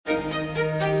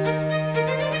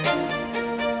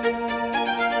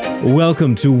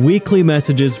Welcome to weekly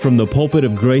messages from the pulpit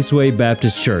of Graceway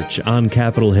Baptist Church on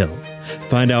Capitol Hill.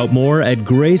 Find out more at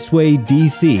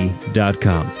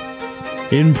gracewaydc.com.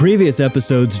 In previous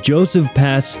episodes, Joseph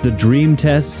passed the dream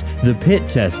test, the pit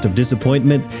test of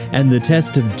disappointment, and the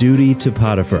test of duty to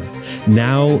Potiphar.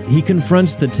 Now he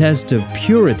confronts the test of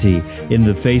purity in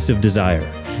the face of desire.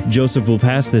 Joseph will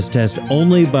pass this test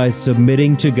only by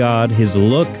submitting to God his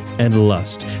look and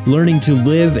lust, learning to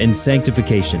live in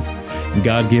sanctification.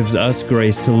 God gives us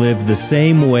grace to live the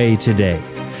same way today.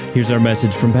 Here's our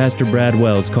message from Pastor Brad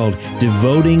Wells called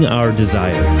Devoting Our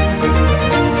Desire.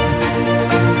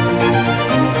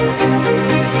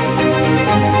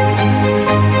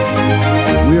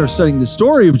 We are studying the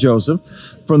story of Joseph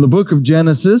from the book of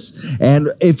Genesis,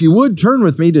 and if you would, turn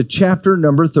with me to chapter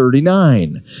number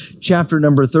 39. Chapter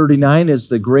number 39 is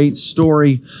the great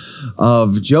story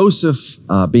of Joseph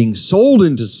being sold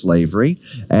into slavery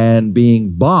and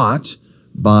being bought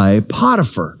by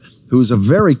Potiphar, who's a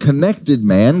very connected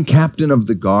man, captain of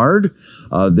the guard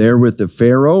there with the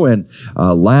Pharaoh. And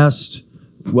last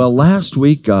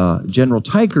week, General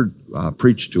Tykert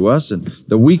preached to us, and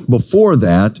the week before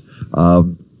that,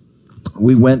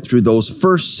 we went through those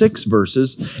first 6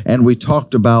 verses, and we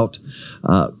talked about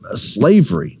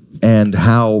slavery and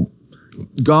how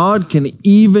God can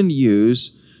even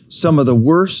use some of the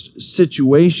worst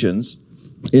situations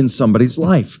in somebody's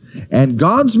life. And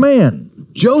God's man,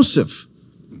 Joseph,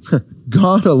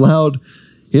 God allowed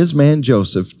his man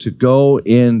Joseph to go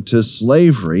into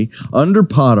slavery under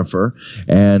Potiphar,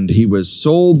 and he was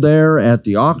sold there at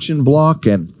the auction block,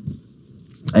 and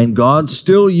God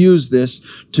still used this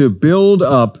to build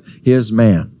up his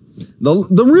man.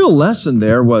 The real lesson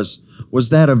there was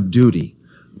that of duty.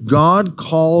 God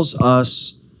calls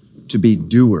us to be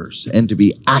doers and to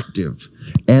be active.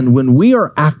 And when we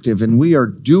are active and we are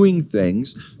doing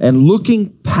things and looking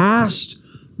past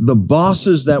the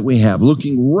bosses that we have,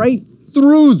 looking right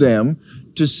through them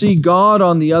to see God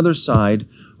on the other side,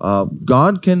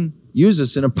 God can use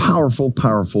us in a powerful,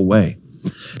 powerful way.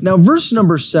 Now, verse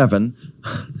number 7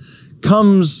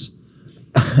 comes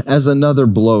as another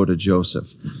blow to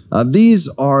Joseph. These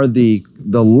are the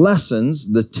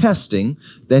lessons, the testing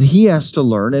that he has to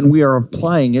learn, and we are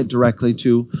applying it directly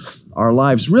to our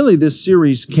lives. Really, this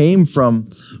series came from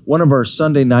one of our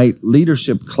Sunday night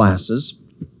leadership classes,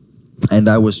 and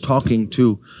I was talking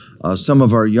to some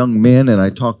of our young men, and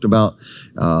I talked about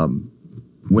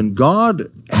when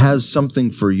God has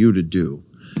something for you to do,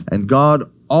 and God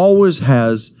always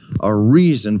has a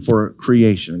reason for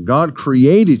creation. God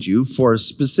created you for a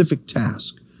specific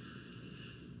task.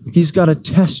 He's got to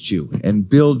test you and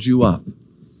build you up.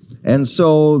 And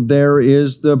so there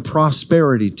is the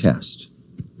prosperity test.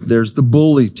 There's the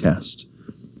bully test.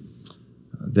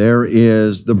 There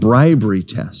is the bribery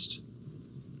test.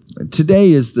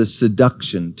 Today is the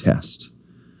seduction test.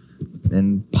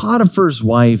 And Potiphar's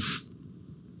wife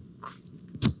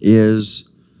is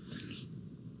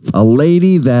a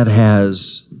lady that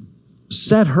has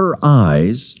set her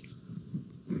eyes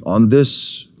on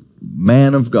this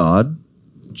man of God,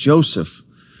 Joseph,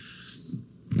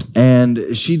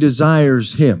 and she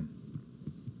desires him.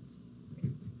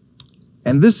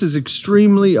 And this is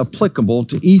extremely applicable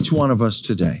to each one of us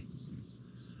today.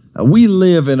 We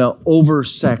live in an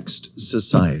oversexed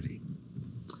society,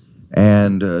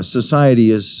 and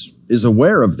society is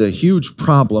aware of the huge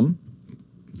problem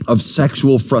of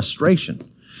sexual frustration.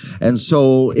 And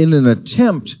so in an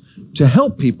attempt to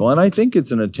help people, and I think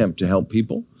it's an attempt to help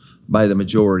people by the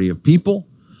majority of people,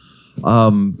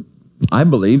 I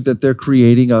believe that they're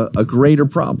creating a greater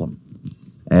problem.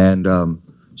 And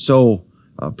so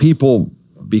people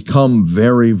become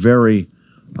very, very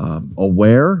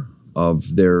aware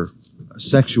of their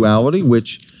sexuality,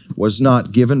 which was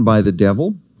not given by the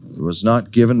devil, it was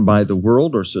not given by the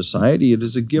world or society. It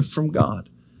is a gift from God.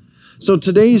 So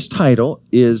today's title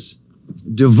is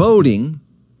Devoting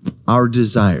Our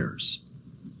Desires.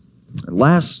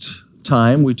 Last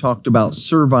time we talked about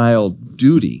servile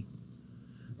duty.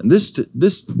 And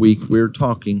this week we're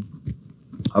talking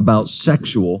about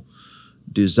sexual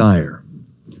desire.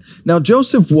 Now,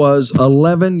 Joseph was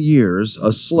 11 years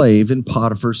a slave in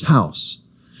Potiphar's house.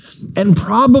 And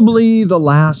probably the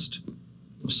last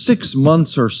 6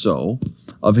 months or so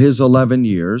of his 11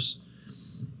 years,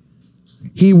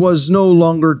 he was no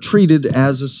longer treated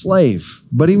as a slave,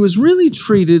 but he was really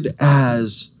treated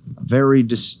as a very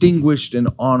distinguished and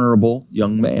honorable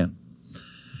young man.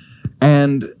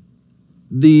 And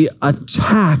the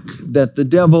attack that the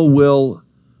devil will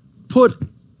put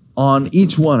on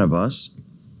each one of us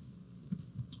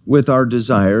with our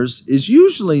desires is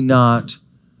usually not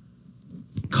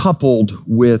coupled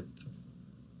with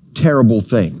terrible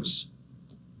things,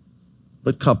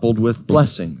 but coupled with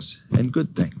blessings and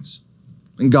good things.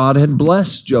 And God had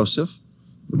blessed Joseph.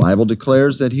 The Bible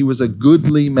declares that he was a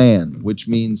goodly man, which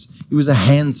means he was a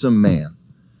handsome man.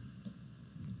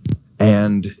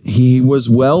 And he was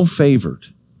well favored.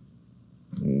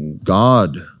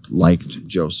 God liked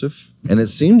Joseph, and it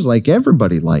seems like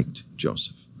everybody liked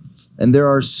Joseph. And there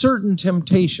are certain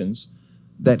temptations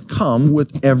that come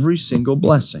with every single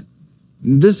blessing.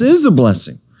 This is a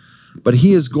blessing, but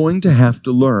he is going to have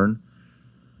to learn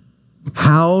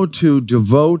how to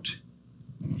devote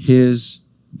his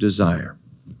desire.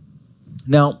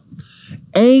 Now,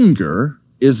 anger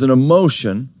is an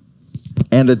emotion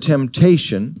and a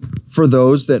temptation for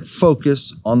those that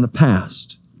focus on the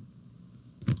past.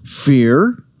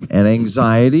 Fear and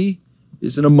anxiety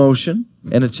is an emotion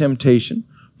and a temptation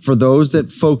for those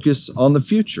that focus on the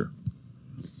future.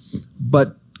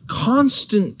 But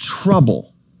constant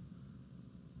trouble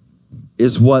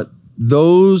is what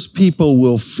those people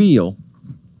will feel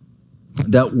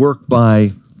that work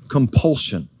by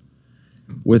compulsion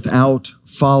without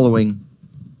following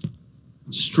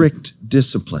strict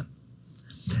discipline.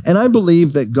 And I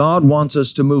believe that God wants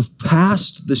us to move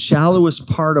past the shallowest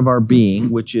part of our being,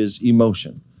 which is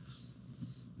emotion,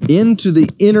 into the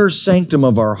inner sanctum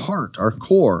of our heart, our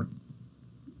core,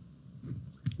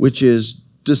 which is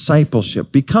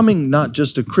discipleship, becoming not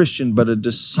just a Christian, but a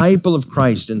disciple of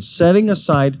Christ, and setting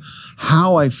aside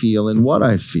how I feel and what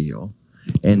I feel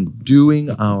and doing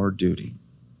our duty.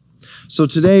 So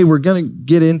today we're going to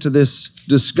get into this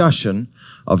discussion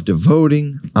of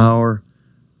devoting our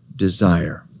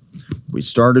desire. We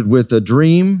started with a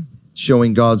dream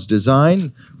showing God's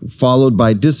design, followed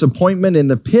by disappointment in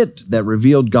the pit that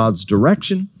revealed God's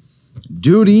direction,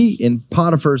 duty in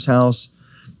Potiphar's house,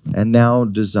 and now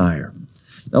desire.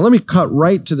 Now let me cut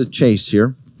right to the chase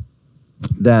here,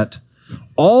 that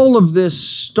all of this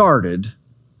started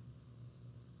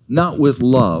not with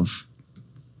love,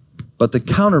 but the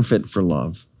counterfeit for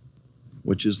love,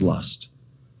 which is lust.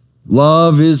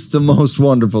 Love is the most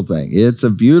wonderful thing. It's a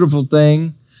beautiful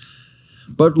thing,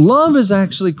 but love is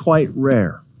actually quite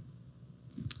rare.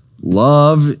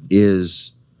 Love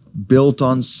is built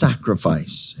on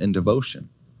sacrifice and devotion.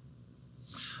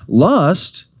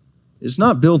 Lust is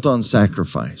not built on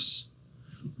sacrifice.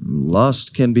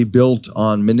 Lust can be built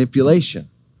on manipulation.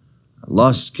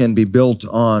 Lust can be built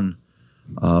on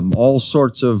all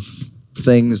sorts of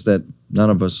things that none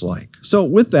of us like. So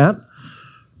with that,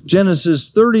 Genesis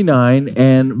 39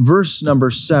 and verse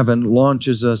number 7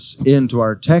 launches us into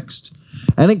our text.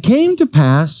 And it came to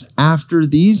pass after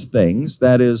these things,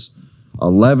 that is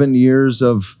 11 years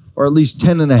of, or at least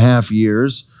 10 and a half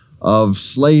years of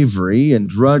slavery and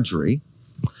drudgery,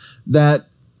 that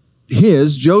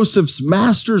Joseph's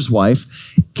master's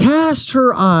wife, cast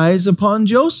her eyes upon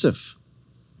Joseph.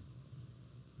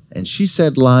 And she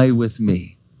said, "Lie with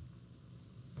me."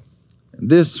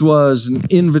 This was an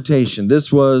invitation.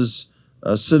 This was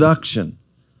a seduction.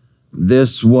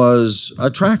 This was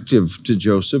attractive to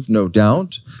Joseph, no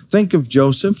doubt. Think of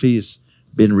Joseph. He's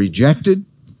been rejected.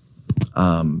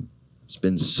 He's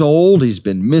been sold. He's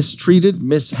been mistreated,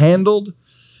 mishandled.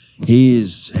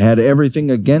 He's had everything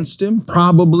against him.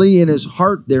 Probably in his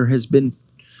heart there has been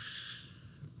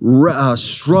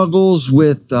struggles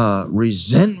with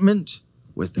resentment,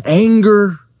 with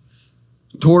anger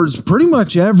towards pretty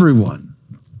much everyone.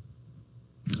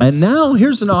 And now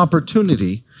here's an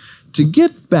opportunity to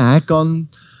get back on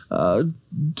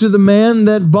to the man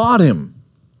that bought him.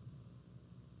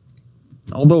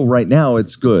 Although right now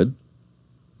it's good,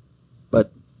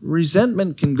 but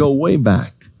resentment can go way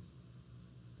back.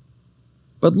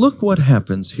 But look what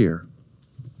happens here.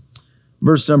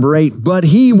 Verse number 8, but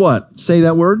he what? Say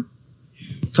that word.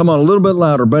 Come on, a little bit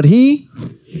louder. But he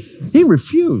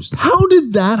refused. How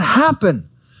did that happen?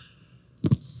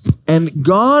 And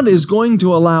God is going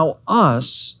to allow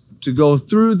us to go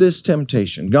through this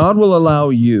temptation. God will allow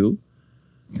you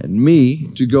and me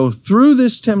to go through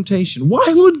this temptation.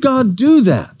 Why would God do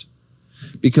that?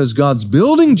 Because God's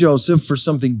building Joseph for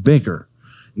something bigger.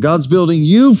 God's building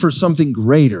you for something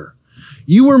greater.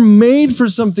 You were made for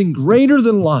something greater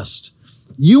than lust.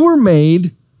 You were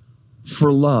made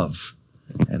for love.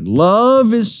 And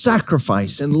love is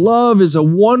sacrifice. And love is a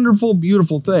wonderful,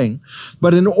 beautiful thing.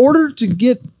 But in order to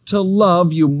get to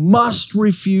love, you must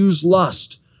refuse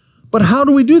lust. But how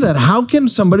do we do that? How can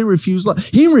somebody refuse lust?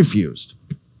 He refused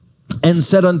and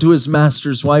said unto his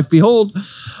master's wife, behold,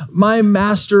 my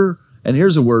master, and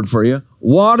here's a word for you,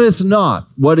 wotteth not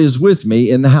what is with me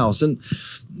in the house. And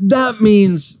that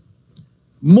means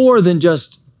more than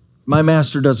just my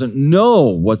master doesn't know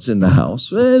what's in the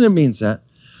house. And it means that.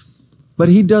 but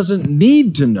he doesn't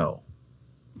need to know.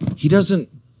 He doesn't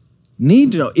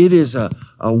need to know. It is a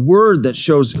word that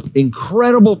shows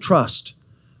incredible trust.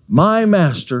 My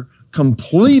master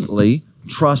completely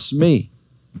trusts me,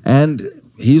 and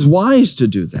he's wise to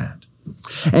do that.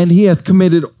 And he hath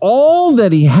committed all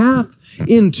that he hath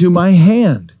into my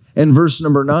hand. And verse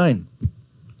number 9,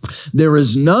 there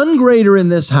is none greater in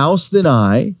this house than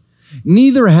I,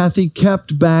 neither hath he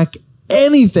kept back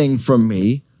anything from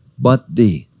me but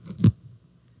thee.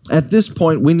 At this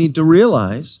point, we need to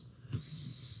realize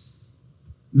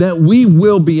that we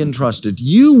will be entrusted.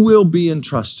 You will be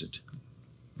entrusted.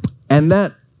 And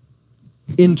that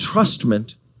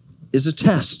entrustment is a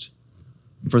test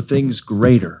for things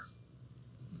greater.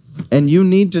 And you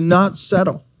need to not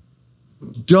settle.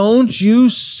 Don't you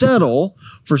settle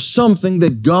for something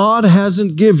that God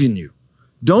hasn't given you.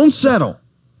 Don't settle.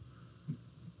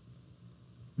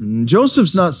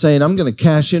 Joseph's not saying, I'm going to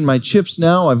cash in my chips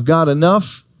now. I've got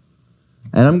enough.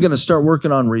 And I'm going to start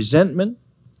working on resentment.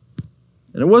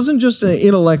 And it wasn't just an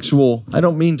intellectual, I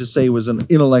don't mean to say it was an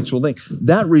intellectual thing.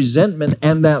 That resentment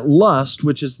and that lust,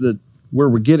 which is where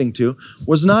we're getting to,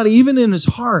 was not even in his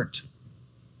heart.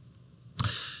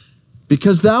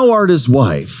 Because thou art his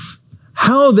wife,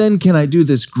 how then can I do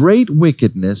this great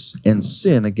wickedness and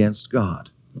sin against God?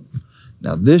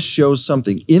 Now this shows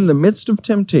something in the midst of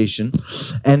temptation,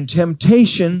 and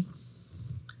temptation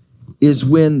is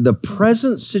when the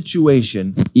present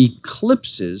situation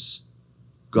eclipses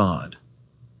God.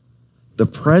 The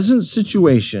present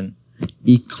situation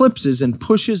eclipses and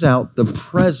pushes out the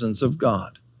presence of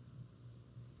God.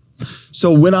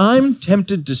 So when I'm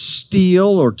tempted to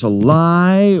steal or to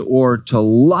lie or to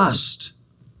lust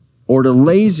or to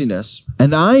laziness,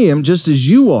 and I am just as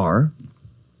you are,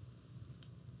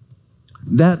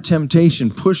 that temptation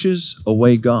pushes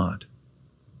away God.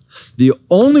 The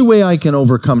only way I can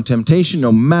overcome temptation,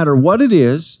 no matter what it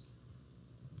is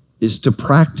to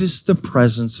practice the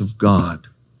presence of God.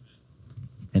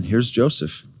 And here's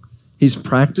Joseph. He's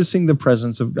practicing the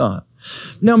presence of God.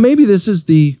 Now, maybe this is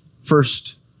the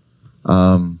first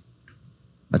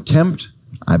attempt.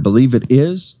 I believe it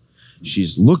is.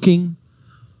 She's looking.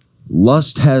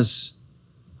 Lust has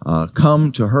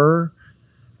come to her,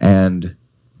 and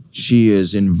she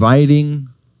is inviting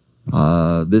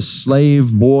this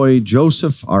slave boy,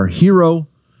 Joseph, our hero,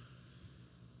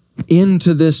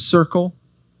 into this circle.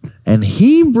 And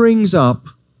he brings up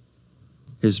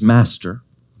his master,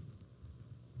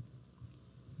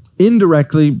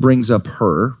 indirectly brings up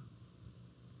her,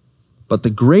 but the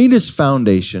greatest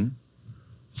foundation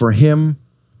for him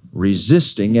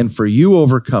resisting and for you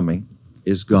overcoming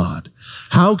is God.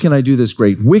 How can I do this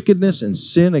great wickedness and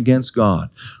sin against God?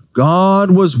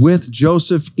 God was with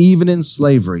Joseph even in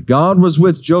slavery. God was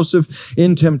with Joseph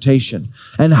in temptation.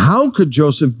 And how could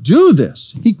Joseph do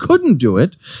this? He couldn't do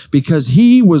it because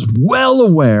he was well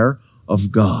aware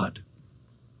of God.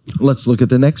 Let's look at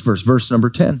the next verse, verse number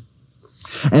 10.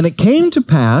 And it came to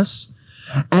pass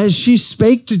as she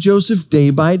spake to Joseph day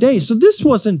by day. So this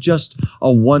wasn't just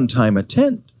a one-time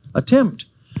attempt.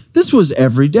 This was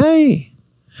every day.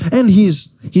 And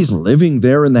he's living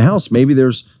there in the house. Maybe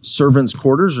there's servants'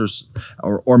 quarters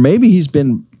or maybe he's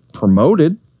been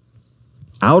promoted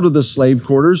out of the slave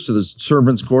quarters to the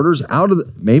servants' quarters,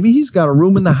 maybe he's got a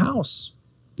room in the house.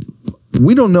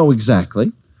 We don't know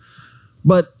exactly.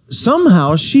 But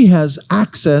somehow she has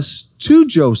access to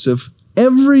Joseph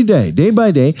every day, day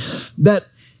by day,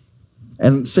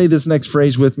 and say this next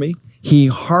phrase with me, he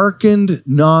hearkened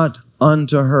not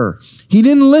unto her. He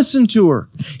didn't listen to her.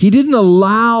 He didn't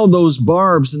allow those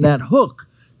barbs and that hook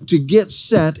to get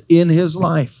set in his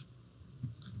life.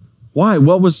 Why?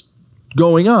 What was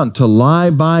going on? To lie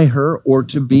by her or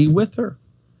to be with her.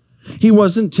 He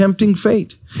wasn't tempting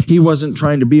fate. He wasn't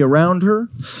trying to be around her.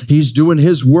 He's doing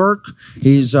his work.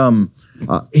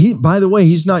 By the way,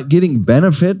 he's not getting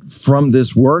benefit from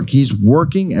this work. He's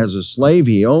working as a slave.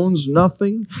 He owns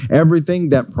nothing. Everything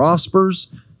that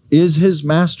prospers is his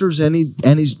master's, and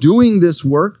he's doing this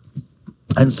work.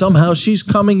 And somehow she's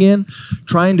coming in,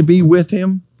 trying to be with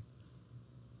him.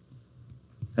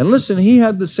 And listen, he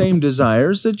had the same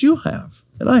desires that you have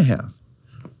and I have.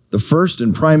 The first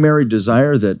and primary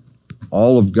desire that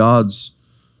all of God's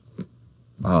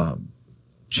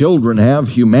children have,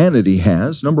 humanity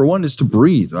has, number one is to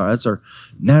breathe. That's our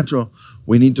natural,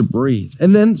 we need to breathe.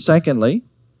 And then secondly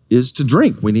is to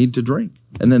drink. We need to drink.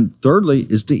 And then thirdly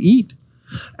is to eat.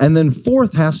 And then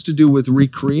fourth has to do with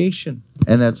recreation.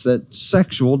 And that's that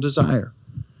sexual desire.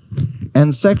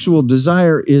 And sexual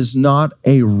desire is not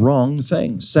a wrong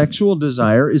thing. Sexual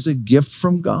desire is a gift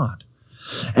from God.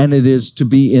 And it is to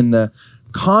be in the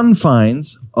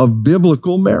confines of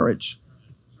biblical marriage.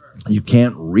 You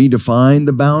can't redefine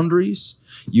the boundaries.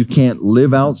 You can't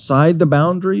live outside the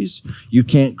boundaries. You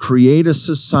can't create a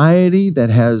society that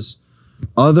has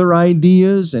other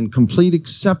ideas and complete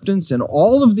acceptance. And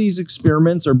all of these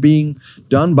experiments are being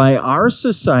done by our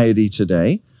society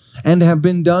today and have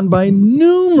been done by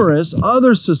numerous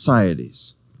other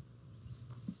societies.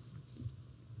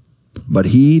 But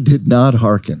he did not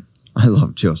hearken. I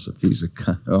love Joseph.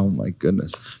 Oh my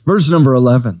goodness. Verse number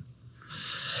 11.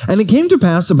 And it came to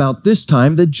pass about this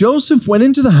time that Joseph went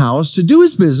into the house to do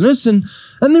his business, and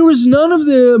there was none of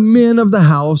the men of the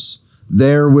house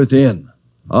there within.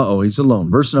 He's alone.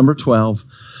 Verse number 12.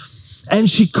 And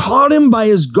she caught him by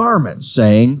his garment,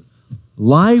 saying,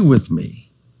 lie with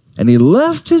me. And he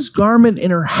left his garment in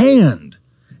her hand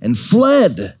and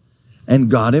fled and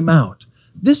got him out.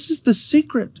 This is the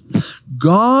secret.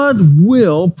 God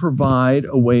will provide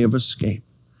a way of escape.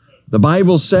 The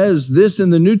Bible says this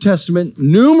in the New Testament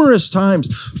numerous times,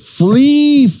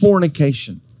 flee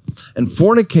fornication. And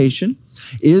fornication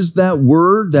is that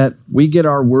word that we get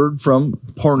our word from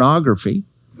pornography,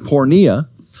 porneia,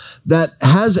 that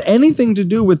has anything to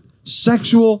do with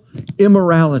sexual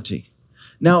immorality.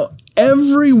 Now,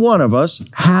 every one of us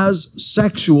has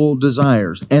sexual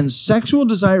desires, and sexual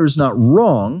desire is not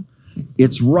wrong,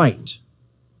 it's right.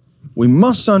 We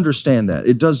must understand that.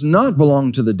 It does not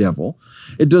belong to the devil.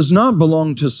 It does not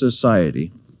belong to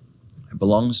society. It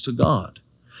belongs to God.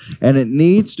 And it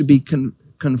needs to be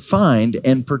confined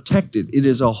and protected. It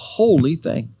is a holy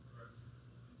thing.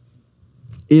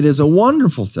 It is a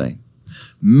wonderful thing.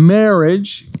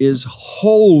 Marriage is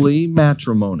holy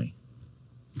matrimony.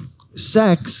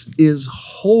 Sex is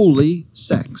holy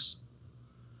sex.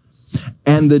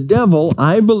 And the devil,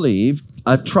 I believe,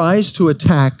 tries to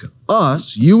attack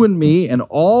us, you and me, and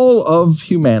all of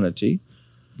humanity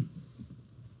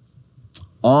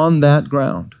on that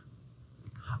ground.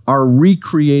 Our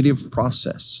recreative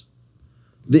process,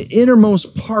 the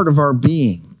innermost part of our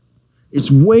being, is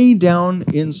way down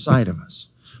inside of us.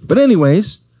 But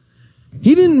anyways,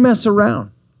 he didn't mess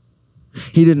around.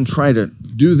 He didn't try to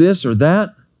do this or that.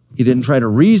 He didn't try to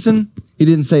reason. He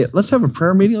didn't say, let's have a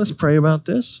prayer meeting. Let's pray about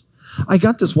this. I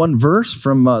got this one verse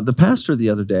from the pastor the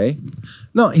other day.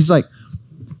 No, he's like,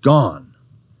 gone.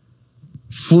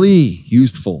 Flee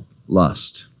youthful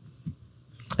lust.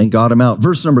 And got him out.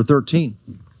 Verse number 13.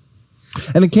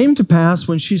 And it came to pass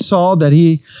when she saw that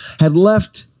he had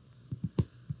left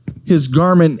his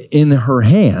garment in her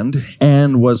hand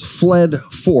and was fled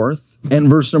forth. And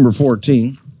verse number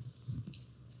 14.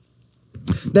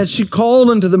 That she called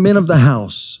unto the men of the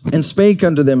house and spake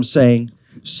unto them, saying,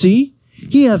 see,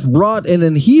 he hath brought in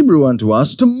an Hebrew unto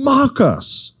us to mock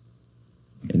us.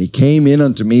 And he came in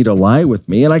unto me to lie with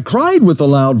me, and I cried with a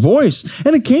loud voice.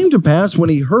 And it came to pass when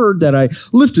he heard that I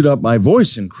lifted up my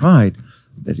voice and cried,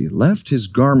 that he left his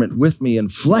garment with me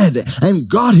and fled and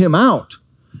got him out.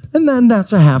 And then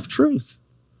that's a half-truth.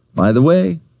 By the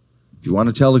way, if you want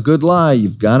to tell a good lie,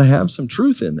 you've got to have some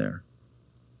truth in there.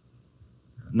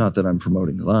 Not that I'm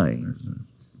promoting lying.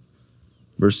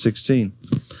 Verse 16.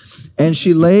 And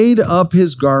she laid up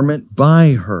his garment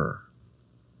by her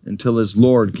until his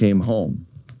Lord came home.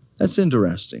 That's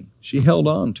interesting. She held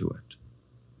on to it,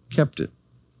 kept it.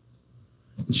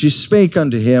 And she spake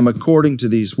unto him according to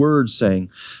these words, saying,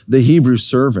 the Hebrew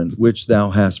servant which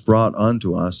thou hast brought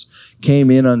unto us came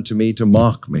in unto me to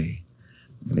mock me.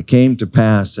 And it came to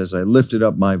pass, as I lifted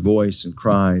up my voice and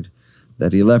cried,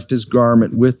 that he left his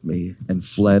garment with me and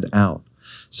fled out.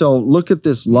 So look at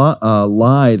this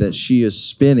lie that she is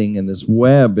spinning in this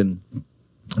web. And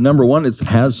number one, it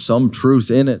has some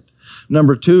truth in it.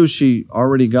 Number two, she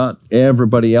already got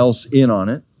everybody else in on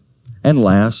it. And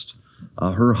last,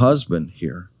 her husband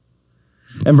here.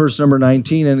 And verse number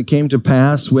 19, and it came to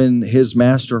pass when his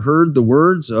master heard the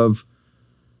words of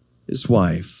his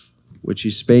wife, which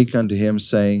he spake unto him,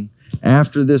 saying,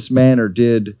 after this manner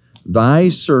did thy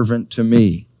servant to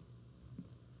me.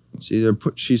 See,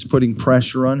 she's putting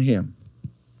pressure on him,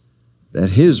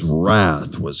 that his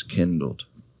wrath was kindled.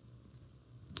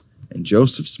 And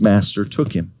Joseph's master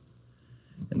took him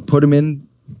and put him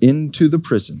into the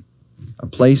prison, a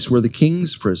place where the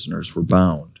king's prisoners were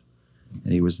bound.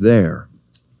 And he was there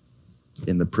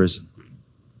in the prison.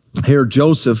 Here,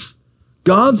 Joseph,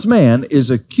 God's man,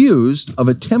 is accused of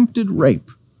attempted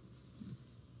rape.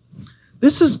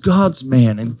 This is God's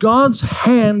man, and God's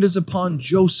hand is upon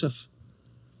Joseph.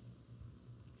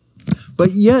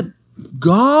 But yet,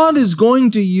 God is going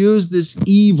to use this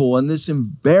evil and this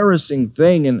embarrassing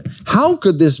thing. And how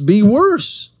could this be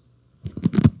worse?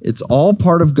 It's all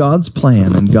part of God's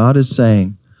plan. And God is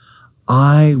saying,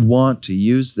 I want to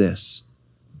use this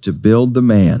to build the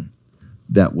man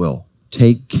that will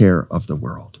take care of the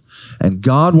world. And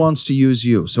God wants to use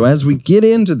you. So as we get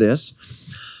into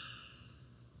this,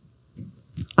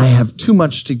 I have too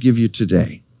much to give you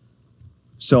today.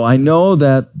 So I know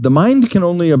that the mind can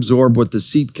only absorb what the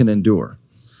seat can endure.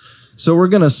 So we're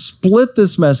going to split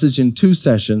this message in 2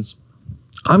 sessions.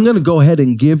 I'm going to go ahead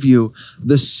and give you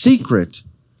the secret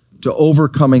to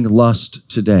overcoming lust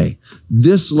today.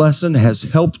 This lesson has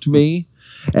helped me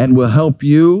and will help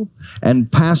you.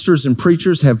 And pastors and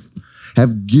preachers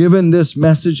have given this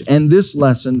message and this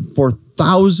lesson for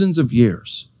thousands of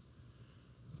years.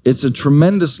 It's a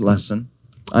tremendous lesson.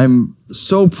 I'm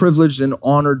so privileged and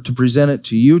honored to present it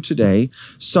to you today,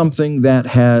 something that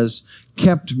has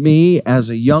kept me as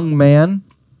a young man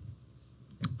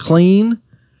clean,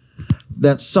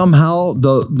 that somehow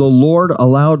the Lord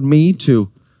allowed me to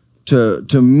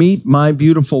meet my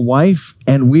beautiful wife,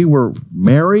 and we were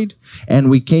married, and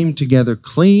we came together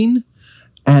clean,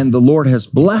 and the Lord has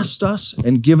blessed us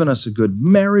and given us a good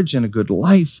marriage and a good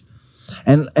life.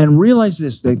 And realize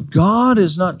this, that God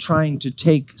is not trying to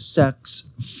take sex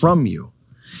from you.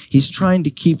 He's trying to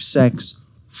keep sex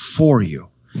for you.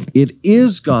 It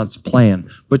is God's plan,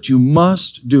 but you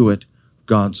must do it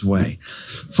God's way.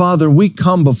 Father, we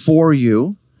come before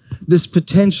you, this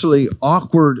potentially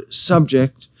awkward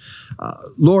subject.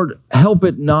 Lord, help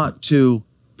it not to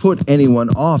put anyone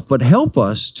off, but help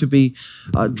us to be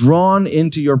drawn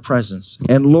into your presence.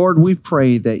 And Lord, we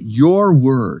pray that your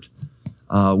word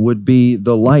would be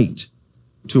the light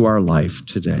to our life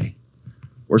today.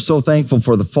 We're so thankful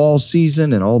for the fall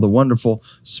season and all the wonderful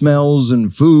smells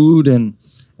and food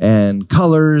and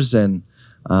colors and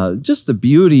just the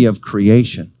beauty of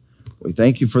creation. We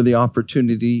thank you for the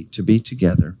opportunity to be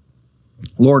together.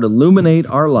 Lord, illuminate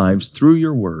our lives through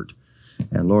your word.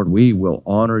 And Lord, we will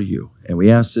honor you. And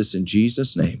we ask this in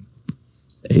Jesus' name.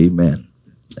 Amen.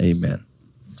 Amen.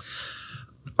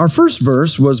 Our first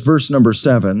verse was verse number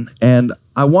 7, and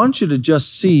I want you to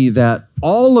just see that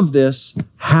all of this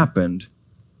happened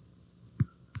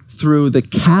through the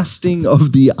casting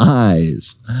of the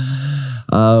eyes.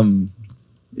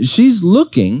 She's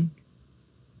looking,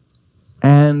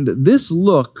 and this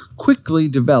look quickly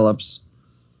develops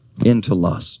into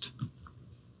lust.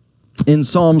 In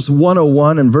Psalms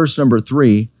 101 and verse number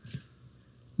 3,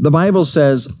 the Bible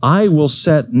says, I will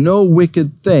set no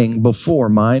wicked thing before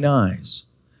mine eyes.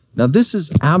 Now, this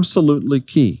is absolutely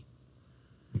key,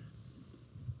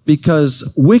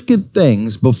 because wicked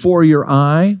things before your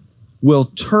eye will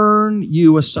turn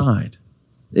you aside.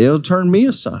 It'll turn me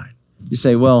aside. You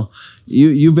say, well,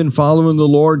 you've been following the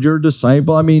Lord, you're a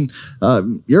disciple. I mean,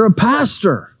 you're a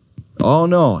pastor. Oh,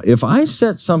 no. If I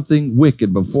set something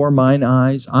wicked before mine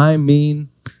eyes, I mean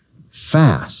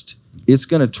fast. It's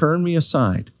going to turn me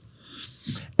aside,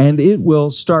 and it will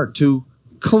start to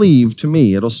cleave to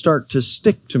me. It'll start to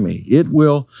stick to me. It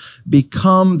will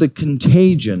become the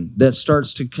contagion that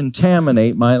starts to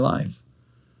contaminate my life.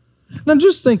 Now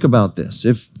just think about this.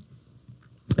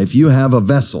 If you have a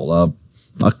vessel,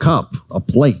 a cup, a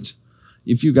plate,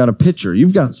 if you've got a pitcher,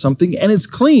 you've got something and it's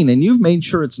clean and you've made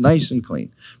sure it's nice and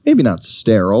clean. Maybe not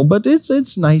sterile, but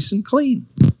it's nice and clean.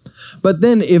 But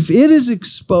then if it is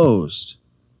exposed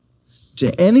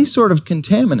to any sort of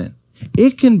contaminant,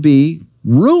 it can be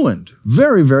ruined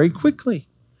very, very quickly.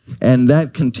 And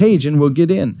that contagion will get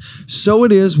in. So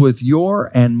it is with your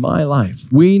and my life.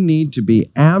 We need to be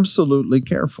absolutely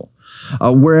careful.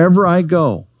 Wherever I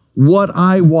go, what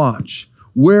I watch,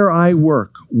 where I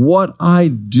work, what I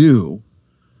do,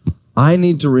 I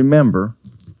need to remember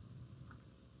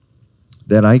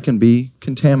that I can be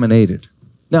contaminated.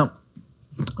 Now,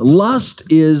 lust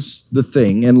is the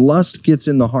thing, and lust gets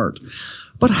in the heart.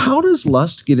 But how does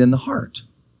lust get in the heart?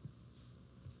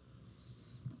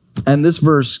 And this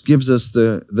verse gives us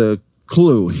the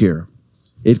clue here.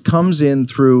 It comes in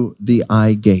through the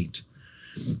eye gate.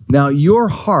 Now, your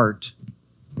heart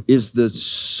is the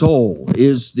soul,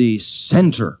 is the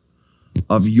center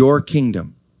of your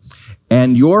kingdom.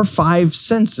 And your 5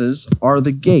 senses are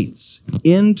the gates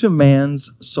into man's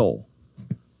soul.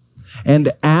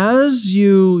 And as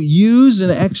you use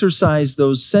and exercise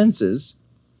those senses,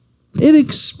 it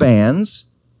expands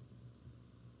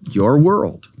your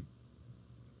world.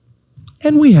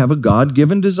 And we have a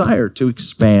God-given desire to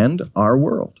expand our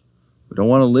world. We don't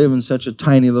want to live in such a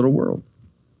tiny little world.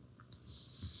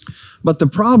 But the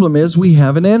problem is we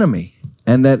have an enemy.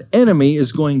 And that enemy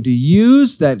is going to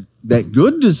use that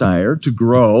good desire to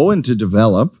grow and to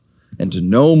develop and to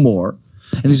know more.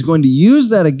 And he's going to use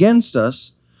that against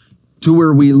us to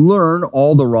where we learn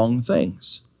all the wrong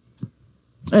things.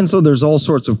 And so there's all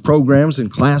sorts of programs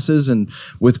and classes and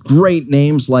with great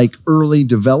names like early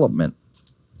development.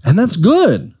 And that's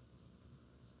good.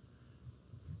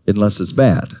 unless it's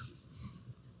bad.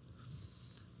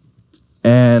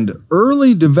 And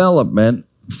early development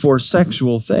for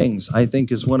sexual things, I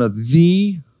think, is one of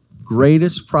the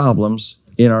greatest problems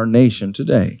in our nation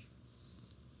today.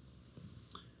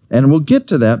 And we'll get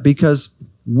to that because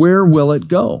where will it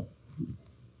go?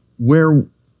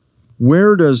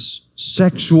 Where does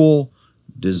sexual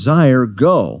desire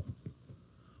go?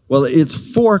 Well,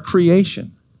 it's for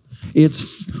creation.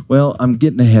 I'm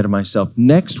getting ahead of myself.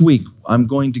 Next week, I'm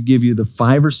going to give you the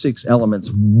 5 or 6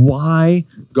 elements why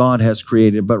God has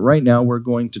created. But right now, we're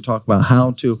going to talk about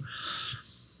how to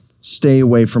stay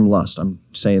away from lust. I'm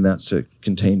saying that to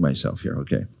contain myself here,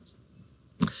 okay?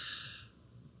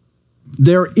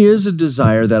 There is a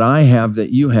desire that I have,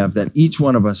 that you have, that each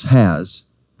one of us has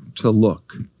to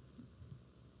look.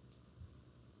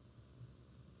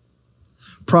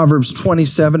 Proverbs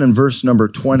 27 and verse number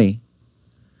 20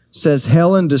 says,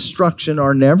 hell and destruction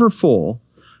are never full,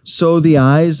 so the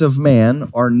eyes of man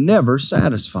are never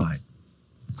satisfied.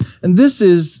 And this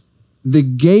is the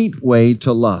gateway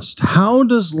to lust. How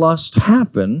does lust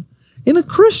happen in a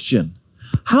Christian?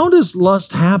 How does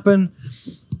lust happen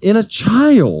in a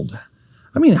child?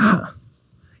 I mean,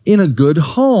 in a good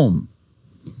home?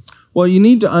 Well, you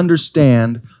need to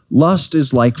understand lust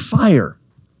is like fire.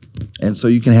 And so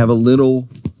you can have a little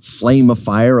flame of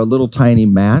fire, a little tiny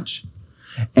match,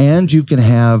 and you can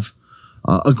have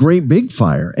a great big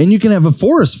fire, and you can have a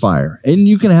forest fire, and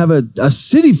you can have a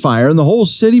city fire, and the whole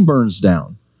city burns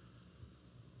down.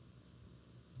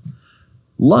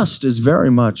 Lust is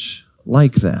very much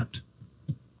like that.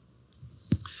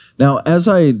 Now, as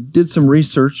I did some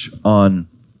research on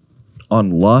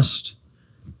lust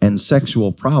and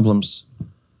sexual problems,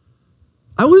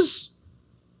 I was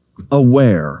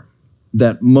aware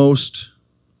that most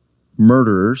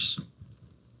murderers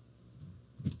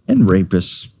and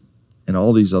rapists and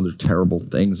all these other terrible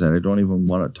things that I don't even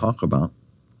want to talk about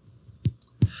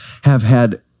have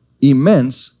had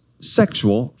immense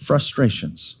sexual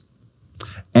frustrations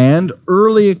and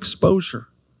early exposure.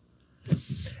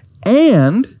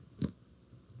 And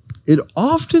it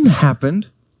often happened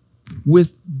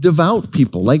with devout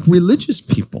people, like religious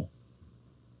people.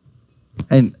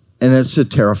 And it's a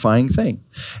terrifying thing.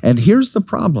 And here's the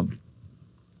problem.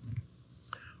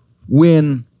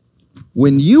 When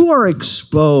you are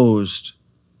exposed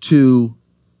to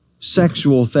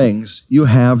sexual things, you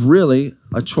have really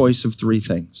a choice of 3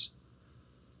 things.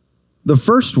 The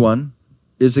first one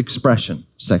is expression,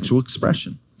 sexual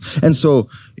expression. And so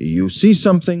you see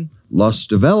something, lust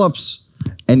develops,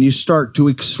 and you start to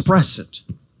express it.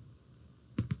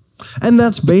 And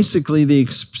that's basically the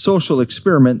social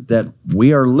experiment that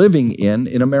we are living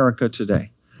in America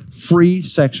today. Free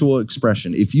sexual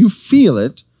expression. If you feel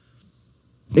it,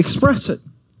 express it.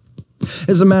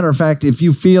 As a matter of fact, if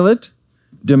you feel it,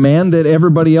 demand that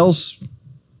everybody else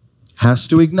has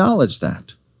to acknowledge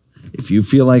that. If you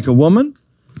feel like a woman,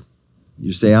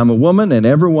 you say, I'm a woman, and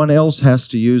everyone else has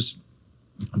to use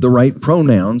the right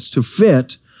pronouns to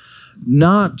fit,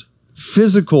 not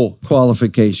physical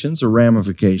qualifications or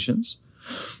ramifications,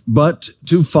 but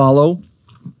to follow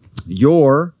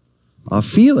your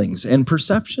feelings and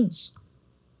perceptions.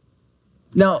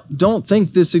 Now, don't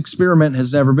think this experiment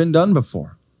has never been done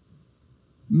before.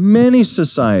 Many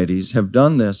societies have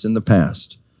done this in the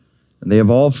past, and they have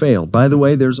all failed. By the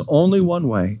way, there's only one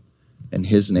way, and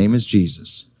his name is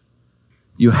Jesus.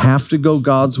 You have to go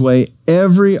God's way.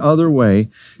 Every other way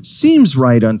seems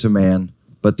right unto man,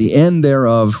 but the end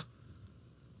thereof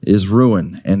is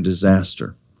ruin and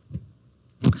disaster.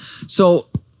 So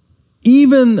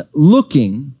even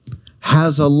looking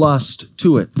has a lust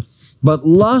to it, but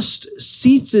lust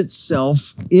seats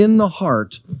itself in the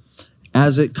heart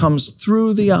as it comes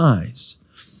through the eyes.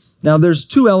 Now there's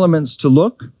 2 elements to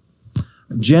look.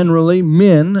 Generally,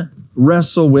 men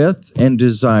wrestle with and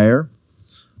desire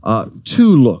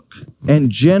to look, and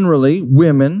generally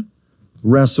women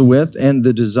wrestle with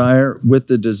the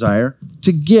desire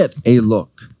to get a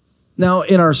look. Now,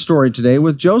 in our story today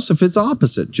with Joseph, it's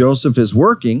opposite. Joseph is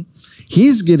working,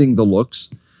 he's getting the looks,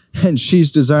 and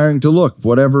she's desiring to look,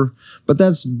 whatever. But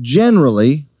that's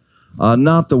generally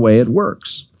not the way it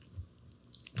works.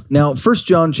 Now, 1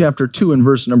 John chapter 2 and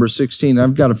verse number 16,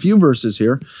 I've got a few verses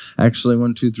here. Actually,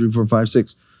 1, 2, 3, 4, 5,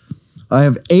 6. I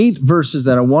have 8 verses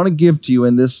that I want to give to you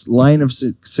in this line of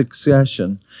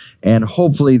succession, and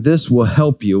hopefully this will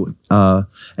help you,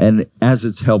 and as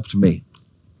it's helped me.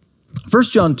 1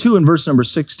 John 2 and verse number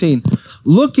 16,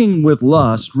 looking with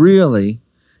lust really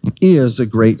is a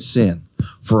great sin.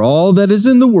 For all that is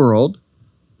in the world,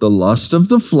 the lust of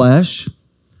the flesh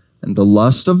and the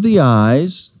lust of the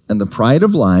eyes and the pride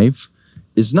of life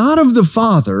is not of the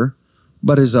Father,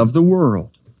 but is of the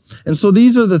world. And so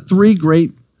these are the three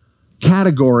great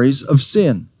categories of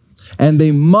sin, and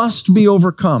they must be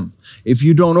overcome. If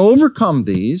you don't overcome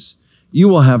these, you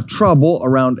will have trouble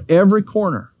around every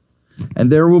corner,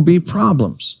 and there will be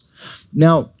problems.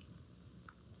 Now,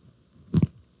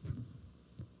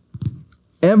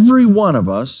 every one of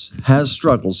us has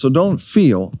struggles, so don't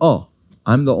feel, oh,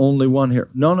 I'm the only one here.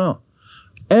 No.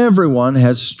 Everyone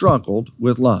has struggled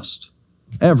with lust.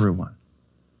 Everyone.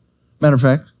 Matter of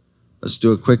fact, let's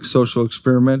do a quick social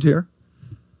experiment here.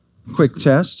 Quick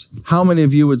test. How many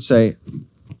of you would say,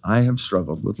 I have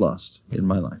struggled with lust in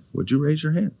my life? Would you raise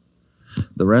your hand?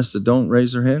 The rest that don't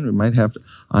raise their hand, we might have to.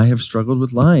 I have struggled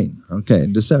with lying. Okay,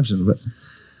 deception. But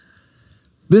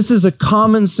this is a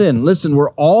common sin. Listen,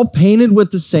 we're all painted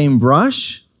with the same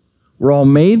brush. We're all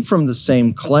made from the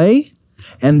same clay.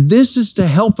 And this is to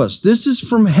help us. This is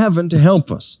from heaven to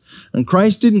help us. And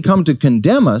Christ didn't come to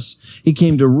condemn us. He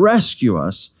came to rescue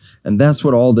us. And that's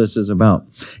what all this is about.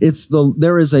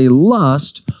 There is a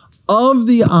lust of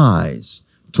the eyes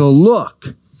to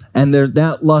look. And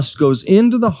that lust goes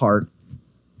into the heart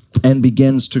and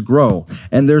begins to grow.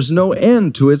 And there's no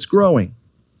end to its growing.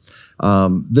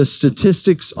 The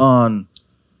statistics on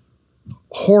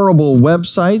horrible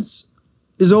websites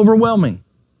is overwhelming.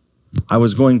 I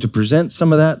was going to present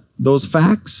some of those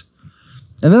facts,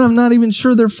 and then I'm not even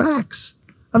sure they're facts.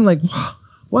 I'm like,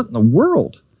 what in the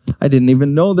world? I didn't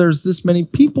even know there's this many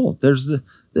people.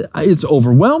 It's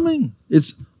overwhelming.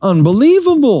 It's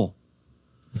unbelievable.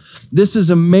 This is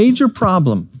a major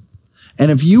problem. And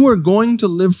if you are going to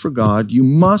live for God, you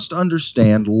must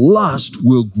understand lust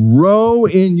will grow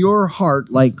in your heart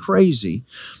like crazy,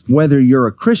 whether you're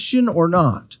a Christian or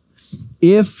not,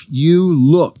 if you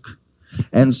look.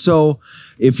 And so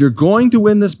if you're going to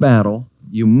win this battle,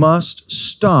 you must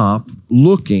stop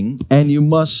looking and you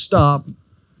must stop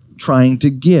trying to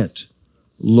get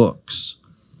looks.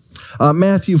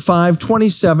 Matthew 5,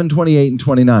 27, 28, and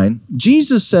 29.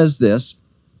 Jesus says this,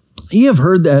 ye have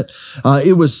heard that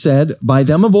it was said by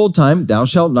them of old time, thou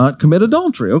shalt not commit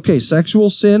adultery. Okay, sexual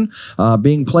sin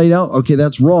being played out. Okay,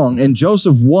 that's wrong. And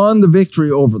Joseph won the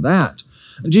victory over that.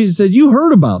 And Jesus said, you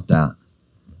heard about that.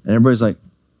 And everybody's like,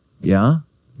 yeah.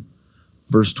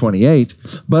 Verse 28,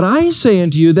 but I say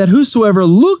unto you that whosoever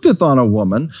looketh on a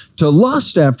woman to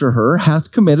lust after her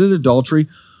hath committed adultery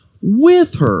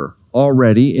with her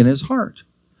already in his heart.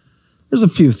 There's a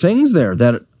few things there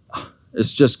that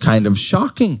is just kind of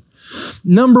shocking.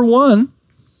 Number one,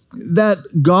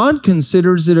 that God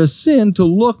considers it a sin to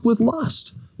look with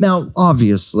lust. Now,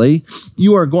 obviously,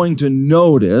 you are going to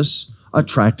notice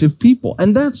attractive people,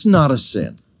 and that's not a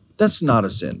sin. That's not a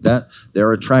sin. That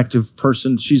they're an attractive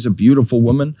person. She's a beautiful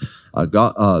woman.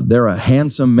 They're a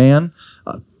handsome man.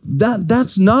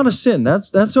 That's not a sin.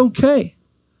 That's okay.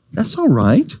 That's all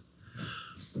right.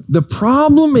 The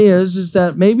problem is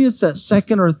that maybe it's that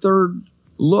second or third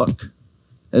look.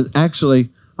 Actually,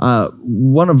 I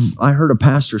heard a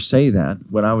pastor say that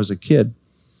when I was a kid.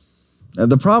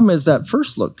 The problem is that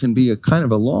first look can be a kind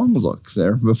of a long look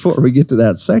there before we get to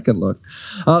that second look.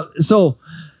 So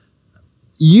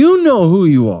you know who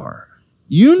you are.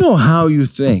 You know how you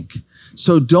think.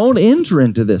 So don't enter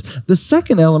into this. The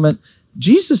second element,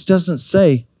 Jesus doesn't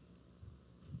say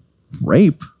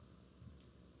rape.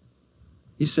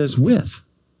 He says with.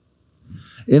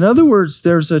 In other words,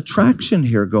 there's attraction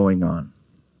here going on.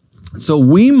 So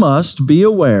we must be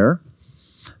aware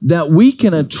that we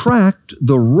can attract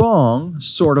the wrong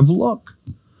sort of look.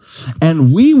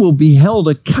 And we will be held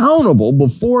accountable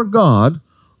before God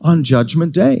on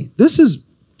Judgment Day. This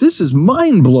is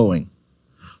mind-blowing.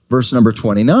 Verse number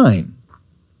 29.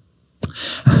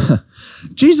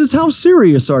 Jesus, how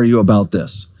serious are you about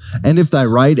this? And if thy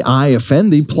right eye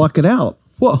offend thee, pluck it out.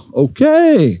 Well,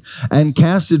 okay. And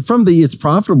cast it from thee. It's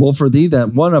profitable for thee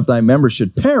that one of thy members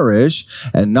should perish,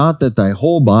 and not that thy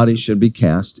whole body should be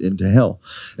cast into hell.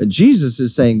 And Jesus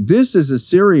is saying this is a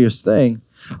serious thing.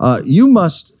 You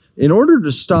must, in order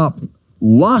to stop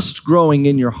lust growing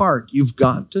in your heart, you've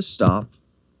got to stop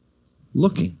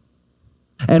looking.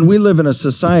 And we live in a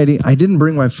society, I didn't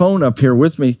bring my phone up here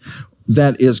with me,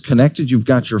 that is connected. You've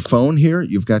got your phone here,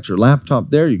 you've got your laptop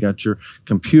there, you've got your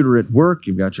computer at work,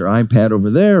 you've got your iPad over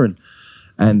there,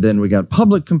 and then we got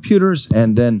public computers,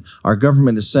 and then our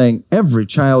government is saying every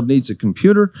child needs a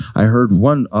computer. I heard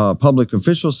one public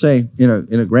official say in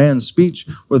a grand speech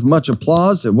with much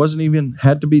applause, it didn't even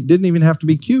have to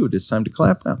be cued. It's time to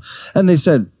clap now. And they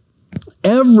said,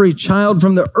 every child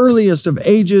from the earliest of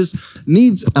ages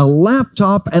needs a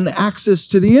laptop and access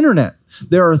to the internet.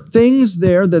 There are things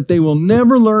there that they will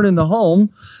never learn in the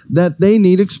home that they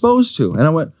need exposed to. And I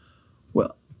went,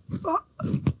 well,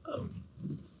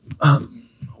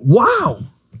 wow.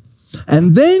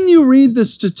 And then you read the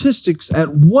statistics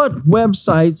at what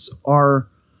websites are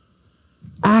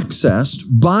accessed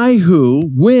by who,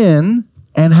 when,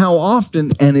 and how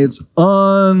often, and it's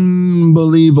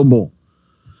unbelievable.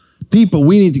 People,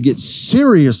 we need to get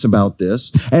serious about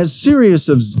this, as serious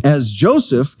as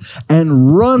Joseph,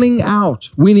 and running out.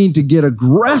 We need to get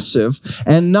aggressive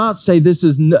and not say this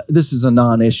is a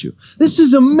non-issue. This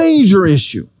is a major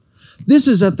issue. This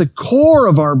is at the core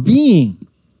of our being.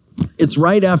 It's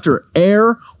right after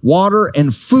air, water,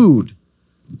 and food.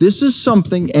 This is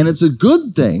something, and it's a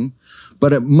good thing,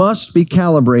 but it must be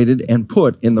calibrated and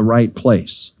put in the right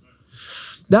place.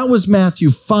 That was Matthew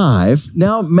 5.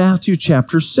 Now Matthew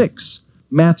chapter 6.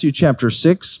 Matthew chapter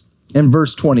 6 and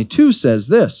verse 22 says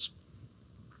this.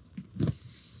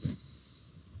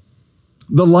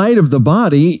 The light of the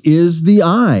body is the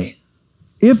eye.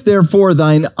 If therefore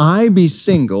thine eye be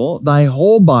single, thy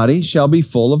whole body shall be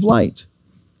full of light.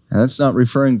 And that's not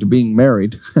referring to being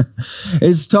married.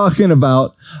 It's talking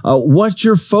about what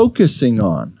you're focusing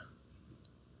on.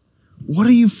 What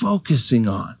are you focusing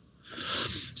on?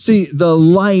 See, the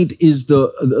light is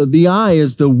the eye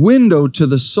is the window to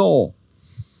the soul.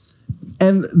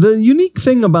 And the unique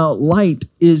thing about light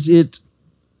is it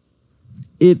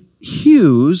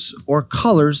hues or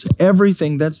colors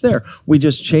everything that's there. We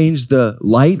just changed the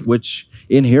light, which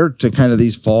in here to kind of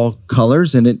these fall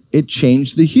colors, and it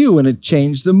changed the hue and it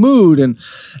changed the mood.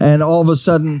 And all of a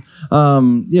sudden,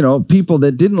 people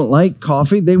that didn't like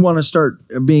coffee, they want to start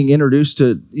being introduced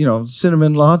to,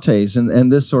 cinnamon lattes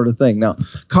and this sort of thing. Now,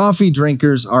 coffee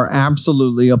drinkers are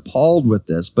absolutely appalled with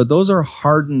this, but those are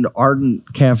hardened,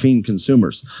 ardent caffeine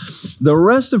consumers. The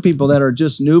rest of people that are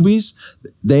just newbies,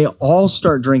 they all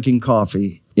start drinking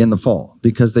coffee in the fall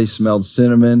because they smelled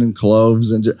cinnamon and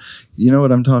cloves and you know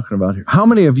what I'm talking about here. How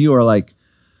many of you are like,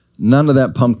 none of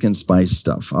that pumpkin spice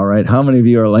stuff, all right? How many of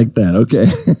you are like that? Okay.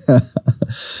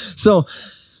 So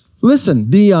listen,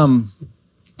 the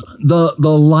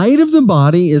light of the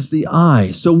body is the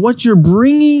eye. So what you're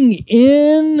bringing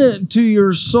in to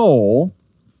your soul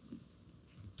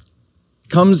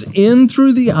comes in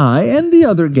through the eye and the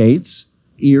other gates,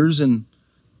 ears and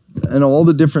all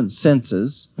the different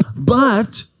senses.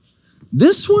 But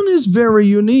this one is very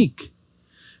unique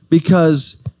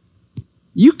because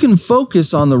you can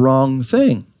focus on the wrong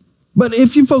thing. But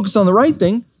if you focus on the right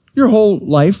thing, your whole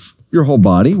life, your whole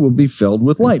body will be filled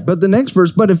with light. But the next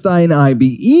verse, but if thine eye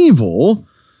be evil,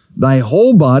 thy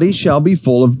whole body shall be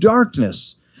full of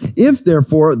darkness. If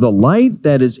therefore the light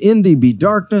that is in thee be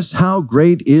darkness, how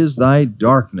great is thy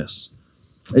darkness?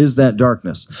 Is that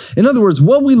darkness? In other words,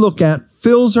 what we look at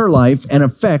fills our life and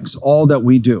affects all that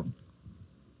we do.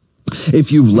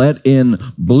 If you let in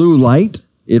blue light,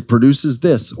 it produces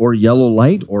this, or yellow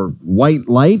light, or white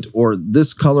light, or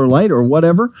this color light, or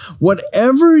whatever.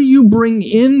 Whatever you bring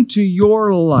into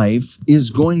your life is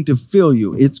going to fill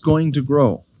you. It's going to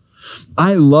grow.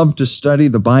 I love to study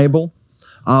the Bible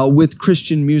with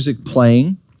Christian music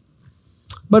playing,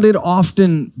 but it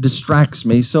often distracts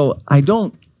me, so I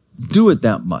don't do it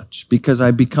that much because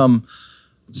I become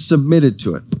submitted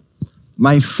to it.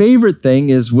 My favorite thing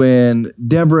is when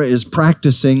Deborah is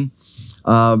practicing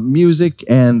music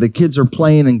and the kids are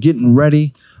playing and getting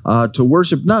ready to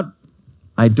worship.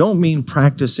 I don't mean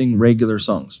practicing regular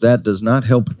songs. That does not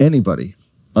help anybody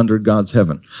under God's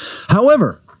heaven.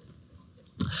 However,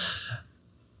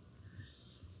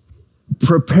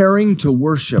 preparing to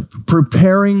worship,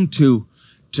 preparing to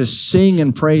sing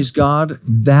and praise God,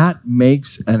 that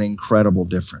makes an incredible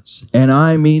difference. And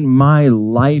I mean, my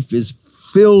life is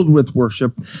filled with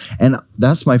worship, and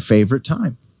that's my favorite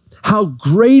time. How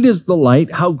great is the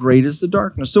light? How great is the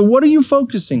darkness? So what are you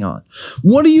focusing on?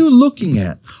 What are you looking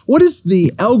at? What does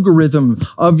the algorithm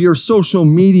of your social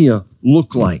media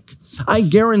look like? I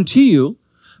guarantee you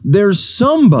there's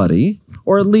somebody,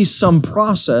 or at least some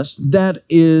process, that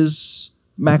is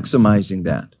maximizing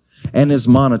that and is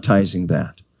monetizing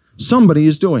that. Somebody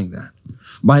is doing that.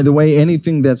 By the way,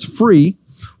 anything that's free,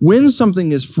 when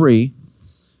something is free,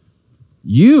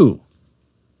 you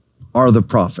are the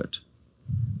prophet.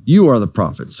 You are the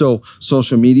prophet. So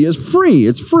social media is free.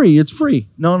 It's free. It's free.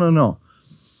 No.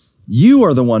 You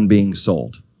are the one being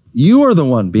sold. You are the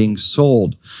one being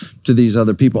sold to these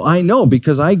other people. I know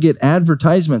because I get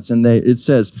advertisements and it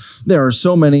says there are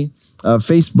so many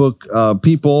Facebook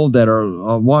people that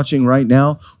are watching right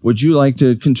now. Would you like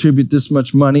to contribute this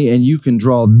much money and you can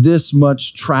draw this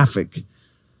much traffic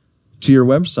to your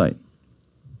website?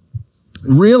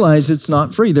 Realize it's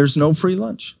not free. There's no free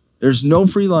lunch. There's no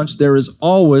free lunch. There is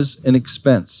always an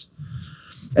expense.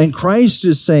 And Christ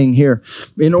is saying here,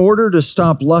 in order to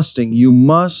stop lusting, you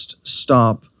must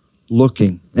stop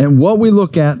looking. And what we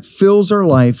look at fills our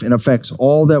life and affects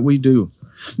all that we do.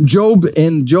 Job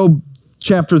in Job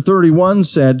chapter 31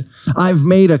 said, I've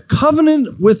made a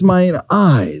covenant with mine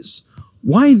eyes.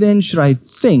 Why then should I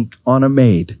think on a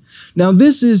maid? Now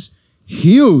this is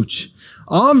huge.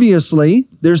 Obviously,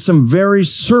 there's some very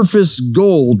surface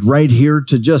gold right here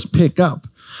to just pick up.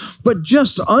 But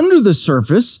just under the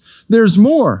surface, there's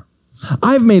more.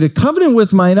 I've made a covenant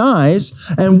with mine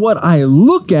eyes, and what I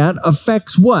look at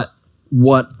affects what?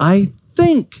 What I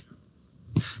think.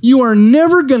 You are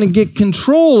never going to get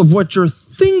control of what you're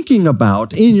thinking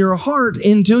about in your heart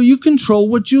until you control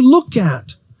what you look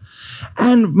at.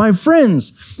 And my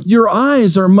friends, your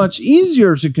eyes are much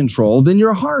easier to control than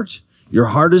your heart. Your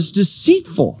heart is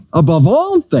deceitful above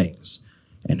all things.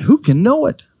 And who can know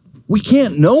it? We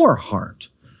can't know our heart.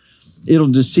 It'll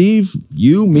deceive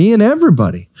you, me, and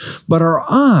everybody. But our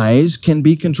eyes can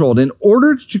be controlled. In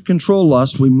order to control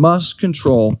lust, we must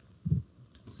control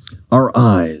our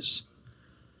eyes.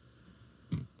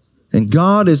 And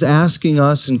God is asking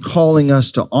us and calling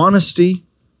us to honesty,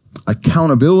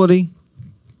 accountability,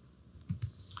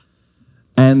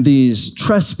 and these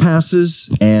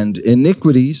trespasses and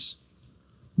iniquities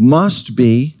must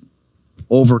be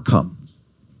overcome.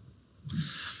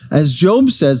 As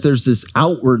Job says, there's this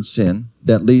outward sin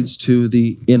that leads to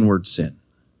the inward sin.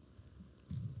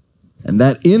 And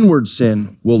that inward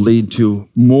sin will lead to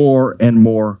more and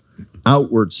more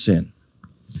outward sin.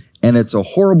 And it's a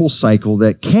horrible cycle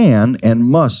that can and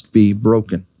must be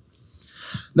broken.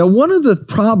 Now, one of the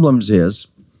problems is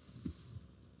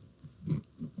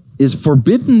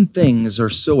forbidden things are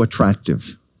so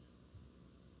attractive.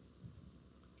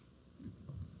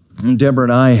 And Deborah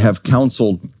and I have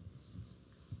counseled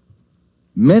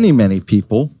many, many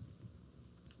people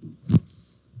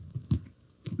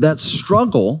that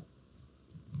struggle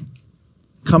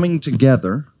coming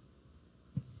together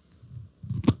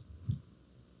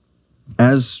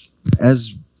as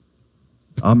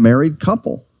a married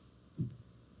couple.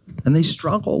 And they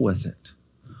struggle with it.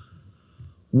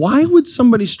 Why would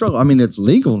somebody struggle? I mean, it's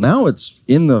legal now. It's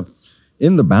in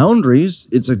the boundaries.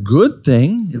 It's a good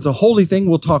thing. It's a holy thing.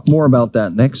 We'll talk more about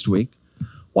that next week.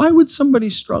 Why would somebody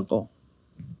struggle?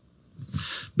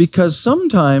 Because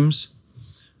sometimes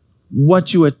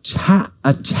what you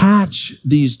attach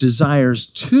these desires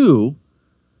to,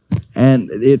 and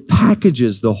it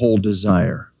packages the whole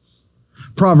desire.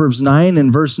 Proverbs 9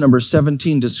 and verse number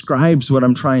 17 describes what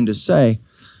I'm trying to say.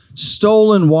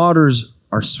 Stolen waters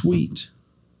are sweet,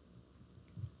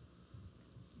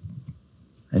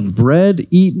 and bread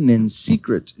eaten in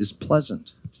secret is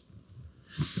pleasant.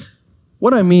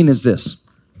 What I mean is this.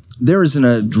 There is an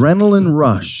adrenaline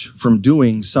rush from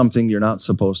doing something you're not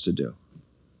supposed to do.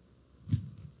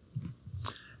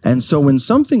 And so when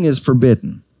something is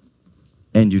forbidden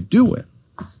and you do it,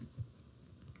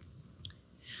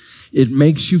 it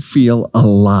makes you feel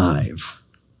alive.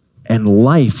 And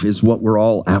life is what we're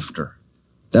all after.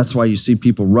 That's why you see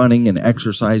people running and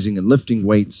exercising and lifting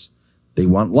weights. They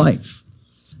want life.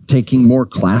 Taking more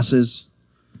classes.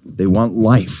 They want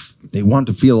life. They want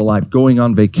to feel alive. Going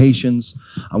on vacations.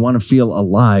 I want to feel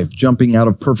alive. Jumping out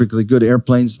of perfectly good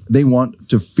airplanes. They want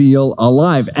to feel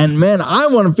alive. And men, I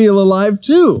want to feel alive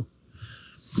too.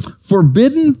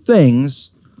 Forbidden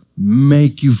things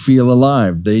make you feel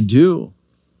alive. They do.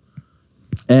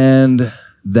 And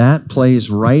that plays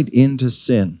right into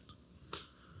sin.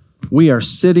 We are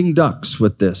sitting ducks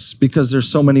with this because there's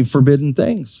so many forbidden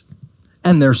things.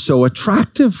 And they're so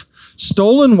attractive.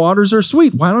 Stolen waters are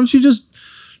sweet. Why don't you just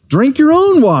drink your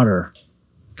own water?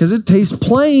 Because it tastes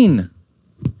plain.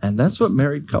 And that's what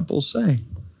married couples say.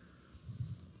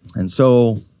 And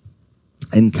so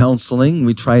in counseling,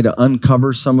 we try to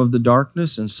uncover some of the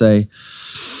darkness and say,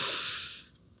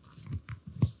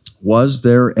 was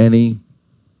there any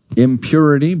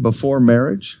impurity before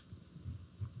marriage?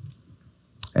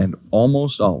 And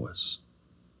almost always,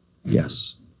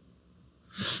 yes.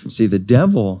 See, the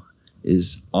devil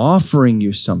is offering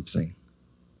you something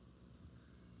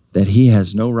that he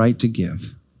has no right to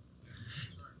give.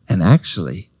 And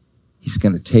actually, he's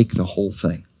going to take the whole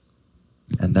thing.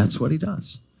 And that's what he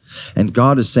does. And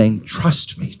God is saying,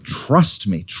 trust me, trust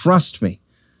me, trust me.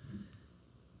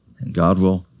 And God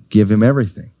will give him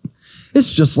everything. It's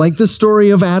just like the story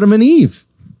of Adam and Eve.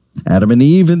 Adam and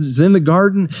Eve is in the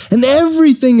garden and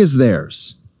everything is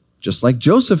theirs. Just like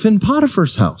Joseph in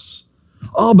Potiphar's house.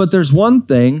 Oh, but there's one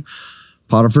thing,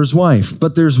 Potiphar's wife,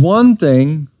 but there's one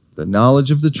thing, the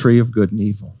knowledge of the tree of good and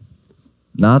evil.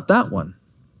 Not that one.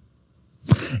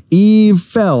 Eve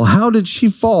fell. How did she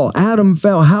fall? Adam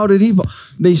fell. How did he fall?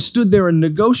 They stood there and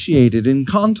negotiated and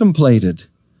contemplated.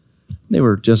 They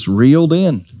were just reeled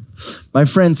in. My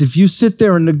friends, if you sit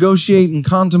there and negotiate and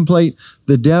contemplate,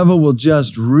 the devil will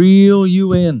just reel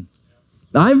you in.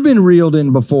 I've been reeled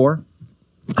in before,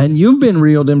 and you've been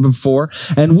reeled in before,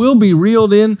 and we'll be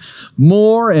reeled in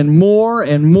more and more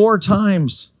and more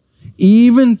times,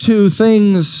 even to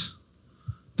things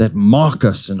that mock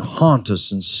us and haunt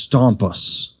us and stomp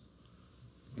us.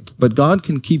 But God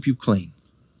can keep you clean.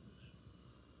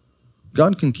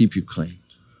 God can keep you clean.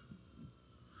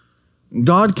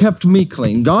 God kept me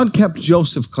clean. God kept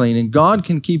Joseph clean, and God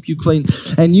can keep you clean.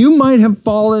 And you might have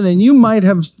fallen, and you might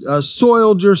have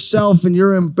soiled yourself, and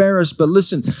you're embarrassed. But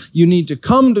listen, you need to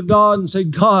come to God and say,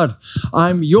 God,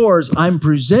 I'm yours. I'm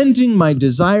presenting my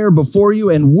desire before you.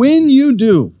 And when you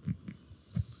do,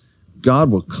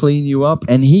 God will clean you up,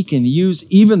 and he can use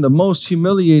even the most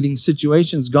humiliating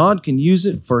situations. God can use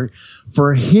it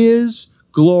for his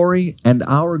glory and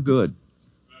our good.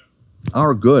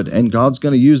 Our good. And God's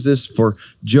going to use this for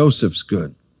Joseph's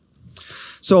good.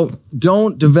 So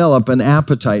don't develop an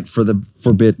appetite for the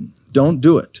forbidden. Don't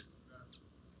do it.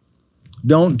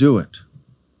 Don't do it.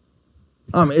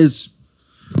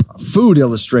 Food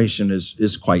illustration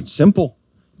is quite simple.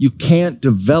 You can't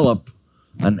develop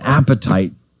an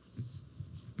appetite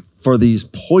for these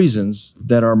poisons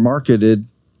that are marketed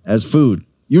as food.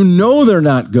 You know they're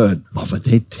not good. Oh, but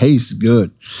they taste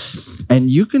good.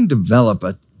 And you can develop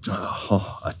a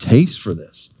taste for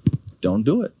this. Don't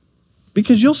do it,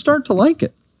 because you'll start to like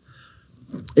it,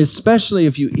 especially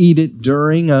if you eat it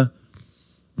during a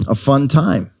fun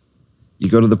time.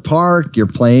 You go to the park, you're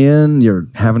playing, you're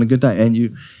having a good time, and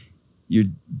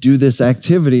you do this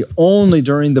activity only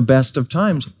during the best of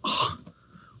times. Oh,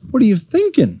 what are you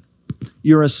thinking?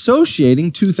 You're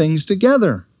associating two things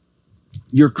together.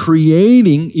 You're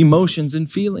creating emotions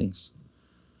and feelings.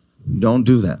 Don't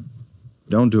do that.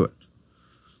 Don't do it.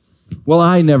 Well,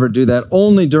 I never do that,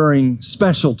 only during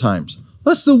special times.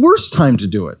 That's the worst time to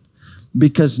do it,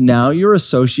 because now you're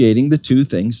associating the two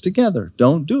things together.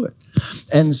 Don't do it.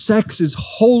 And sex is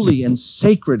holy and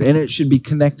sacred, and it should be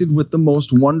connected with the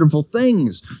most wonderful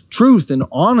things, truth and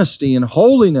honesty and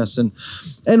holiness and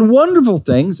wonderful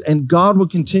things, and God will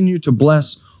continue to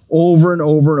bless over and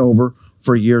over and over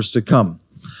for years to come.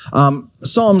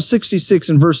 Psalm 66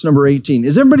 and verse number 18.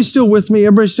 Is everybody still with me?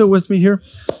 Everybody still with me here?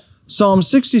 Psalm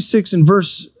 66 and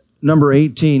verse number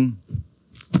 18.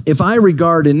 If I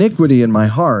regard iniquity in my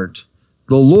heart,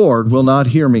 the Lord will not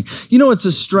hear me. You know, it's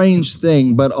a strange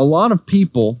thing, but a lot of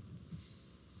people,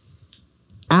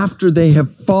 after they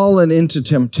have fallen into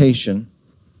temptation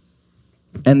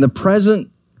and the present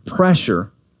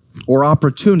pressure or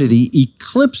opportunity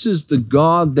eclipses the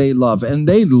God they love, and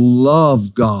they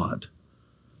love God,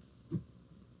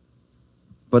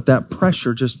 but that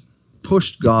pressure just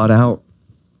pushed God out.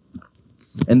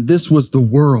 And this was the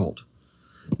world.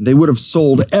 They would have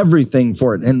sold everything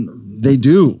for it, and they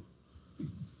do.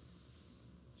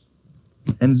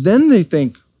 And then they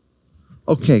think,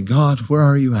 okay, God, where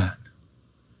are you at?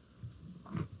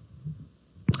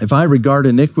 If I regard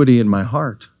iniquity in my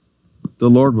heart, the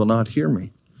Lord will not hear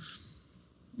me.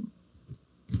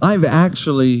 I've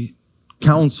actually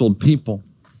counseled people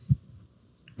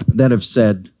that have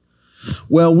said,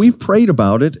 well, we prayed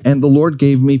about it, and the Lord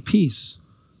gave me peace.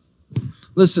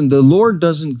 Listen, the Lord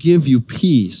doesn't give you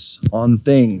peace on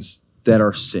things that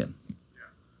are sin.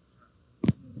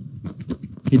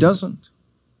 He doesn't.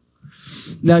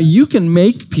 Now, you can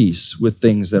make peace with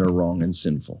things that are wrong and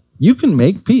sinful. You can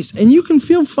make peace, and you can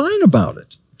feel fine about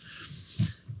it.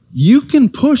 You can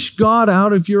push God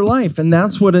out of your life, and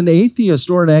that's what an atheist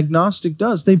or an agnostic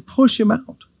does. They push him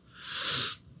out.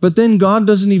 But then God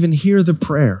doesn't even hear the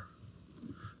prayer.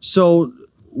 So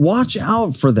watch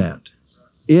out for that.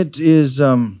 It is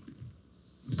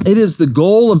the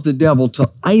goal of the devil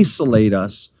to isolate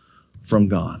us from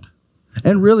God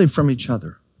and really from each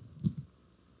other.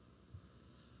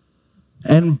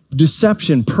 And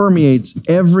deception permeates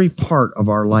every part of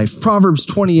our life. Proverbs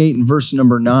 28 and verse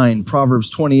number 9. Proverbs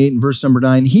 28 and verse number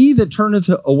 9. He that turneth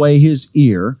away his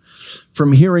ear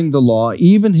from hearing the law,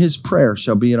 even his prayer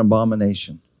shall be an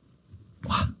abomination.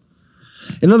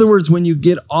 In other words, when you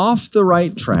get off the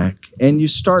right track and you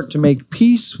start to make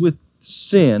peace with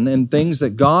sin and things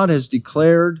that God has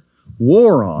declared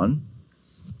war on,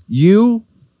 you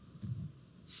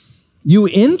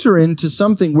enter into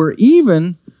something where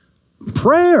even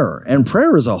prayer, and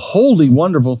prayer is a holy,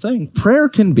 wonderful thing. Prayer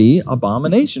can be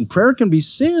abomination. Prayer can be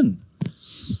sin.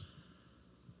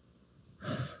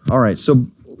 All right, so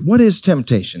what is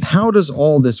temptation? How does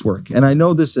all this work? And I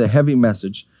know this is a heavy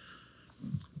message.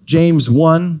 James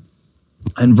 1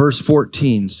 and verse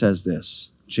 14 says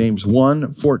this. James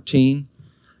 1:14.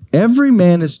 Every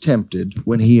man is tempted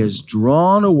when he is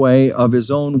drawn away of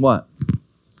his own what?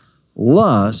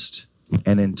 Lust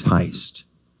and enticed.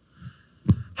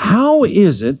 How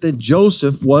is it that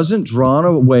Joseph wasn't drawn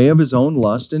away of his own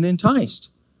lust and enticed?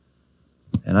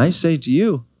 And I say to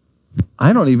you,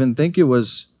 I don't even think it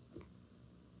was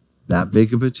that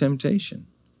big of a temptation.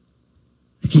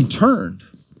 He turned.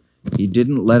 He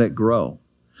didn't let it grow.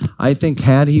 I think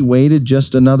had he waited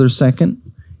just another second,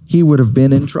 he would have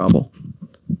been in trouble.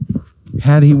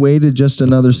 Had he waited just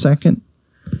another second,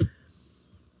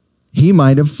 he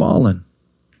might have fallen,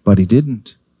 but he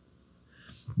didn't.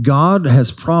 God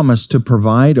has promised to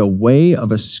provide a way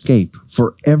of escape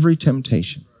for every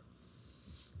temptation.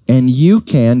 And you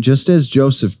can, just as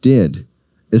Joseph did,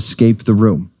 escape the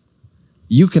room.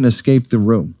 You can escape the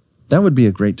room. That would be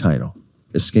a great title,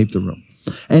 Escape the Room.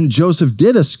 And Joseph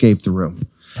did escape the room.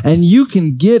 And you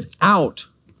can get out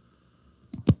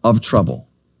of trouble.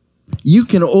 You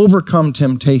can overcome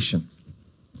temptation.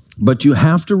 But you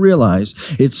have to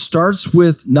realize it starts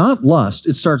with not lust,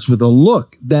 it starts with a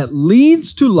look that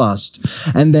leads to lust,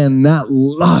 and then that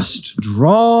lust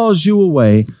draws you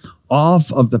away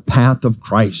off of the path of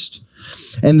Christ.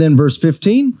 And then verse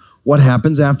 15, what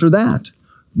happens after that?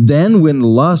 Then when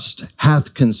lust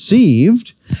hath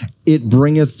conceived, it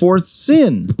bringeth forth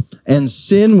sin, and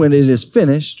sin, when it is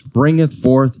finished, bringeth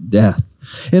forth death.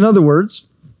 In other words,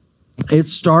 it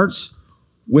starts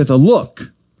with a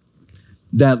look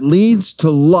that leads to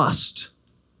lust.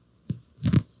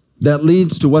 That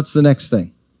leads to what's the next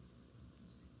thing?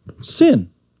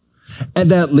 Sin.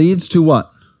 And that leads to what?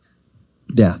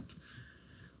 Death.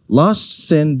 Lust,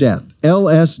 sin, death.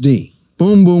 LSD.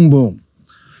 Boom, boom, boom.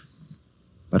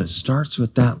 But it starts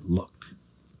with that look.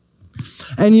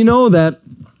 And you know that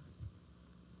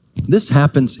this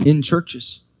happens in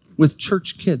churches with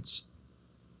church kids.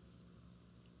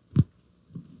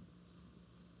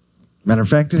 Matter of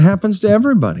fact, it happens to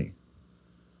everybody.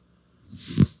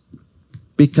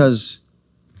 Because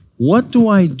what do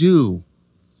I do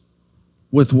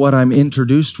with what I'm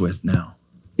introduced with now?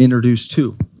 Introduced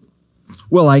to?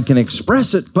 Well, I can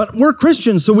express it, but we're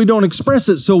Christians, so we don't express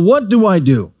it. So what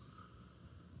do?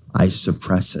 I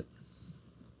suppress it.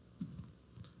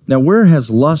 Now, where has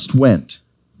lust went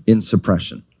in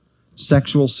suppression?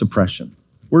 Sexual suppression.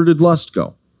 Where did lust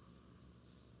go?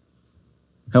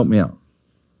 Help me out.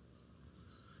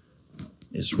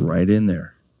 It's right in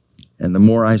there. And the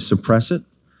more I suppress it,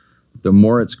 the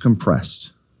more it's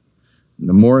compressed. And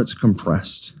the more it's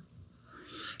compressed.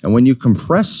 And when you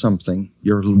compress something,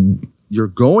 you're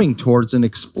going towards an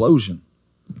explosion.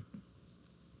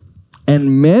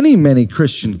 And many, many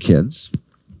Christian kids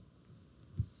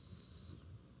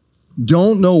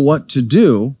don't know what to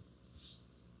do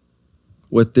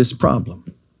with this problem.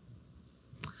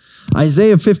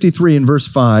 Isaiah 53 in verse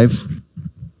 5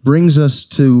 brings us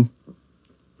to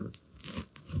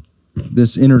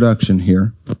this introduction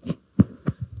here.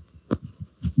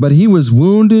 But he was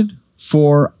wounded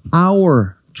for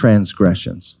our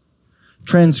transgressions.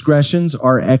 Transgressions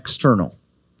are external.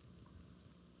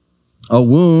 A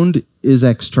wound is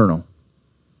external.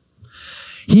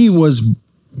 He was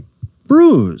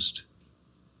bruised,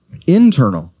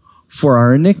 internal, for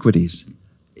our iniquities.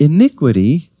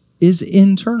 Iniquity is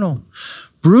internal.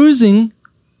 Bruising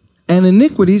and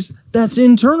iniquities, that's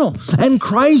internal. And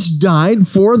Christ died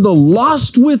for the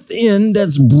lust within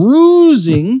that's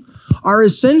bruising our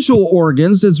essential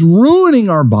organs, that's ruining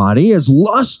our body as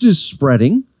lust is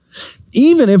spreading,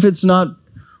 even if it's not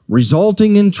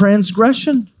resulting in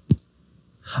transgression.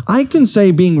 I can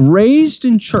say, being raised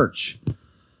in church,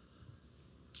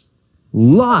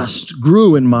 lust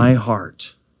grew in my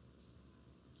heart.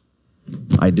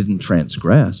 I didn't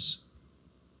transgress,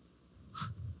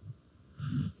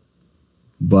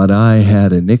 but I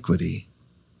had iniquity,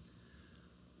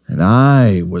 and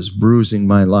I was bruising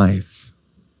my life.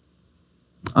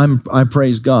 I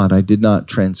praise God, I did not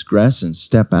transgress and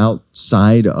step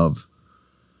outside of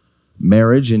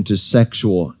marriage into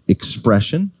sexual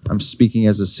expression. I'm speaking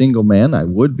as a single man. I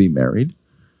would be married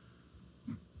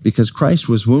because Christ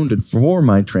was wounded for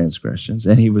my transgressions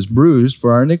and he was bruised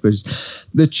for our iniquities.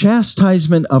 The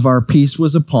chastisement of our peace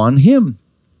was upon him.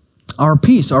 Our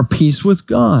peace with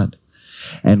God.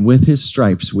 And with his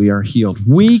stripes we are healed.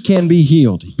 We can be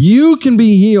healed. You can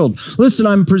be healed. Listen,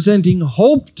 I'm presenting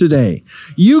hope today.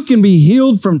 You can be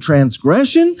healed from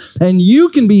transgression and you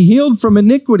can be healed from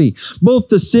iniquity. Both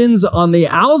the sins on the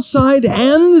outside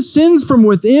and the sins from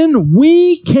within,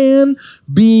 we can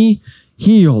be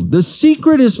healed. The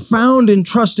secret is found in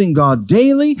trusting God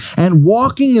daily and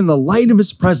walking in the light of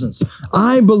his presence.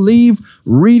 I believe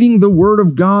reading the word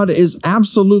of God is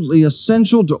absolutely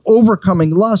essential to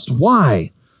overcoming lust.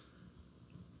 Why?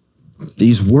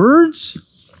 These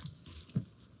words,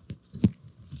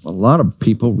 a lot of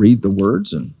people read the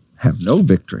words and have no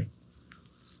victory.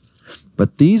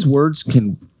 But these words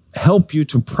can help you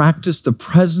to practice the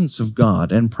presence of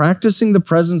God. And practicing the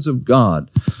presence of God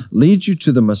leads you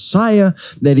to the Messiah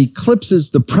that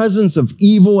eclipses the presence of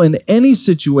evil in any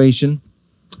situation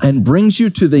and brings you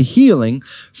to the healing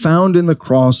found in the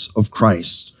cross of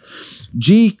Christ.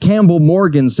 G. Campbell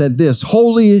Morgan said this,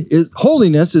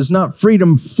 holiness is not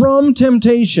freedom from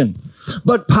temptation,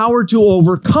 but power to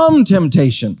overcome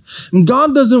temptation. And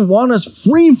God doesn't want us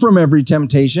free from every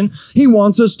temptation. He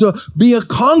wants us to be a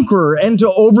conqueror and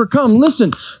to overcome.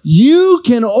 Listen, you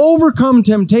can overcome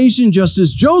temptation just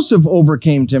as Joseph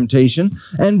overcame temptation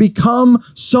and become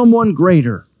someone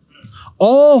greater.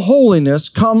 All holiness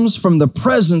comes from the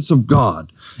presence of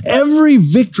God. Every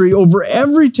victory over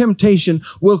every temptation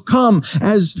will come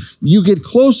as you get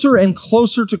closer and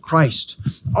closer to Christ.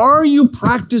 Are you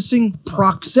practicing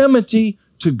proximity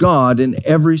to God in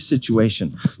every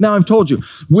situation? Now, I've told you,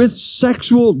 with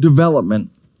sexual development,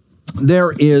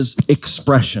 there is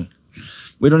expression.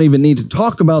 We don't even need to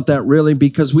talk about that really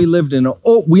because we live in an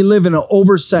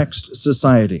oversexed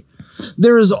society.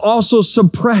 There is also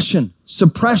suppression.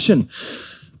 Suppression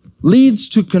leads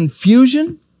to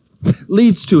confusion,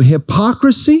 leads to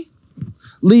hypocrisy,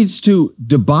 leads to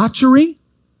debauchery,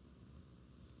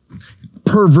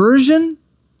 perversion.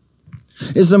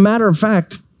 As a matter of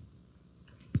fact,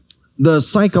 the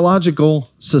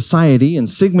psychological society and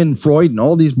Sigmund Freud and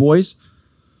all these boys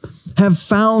have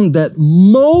found that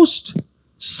most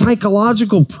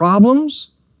psychological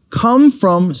problems come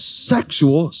from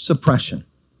sexual suppression.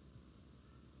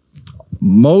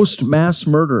 Most mass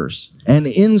murderers and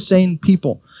insane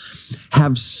people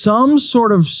have some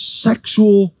sort of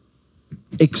sexual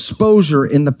exposure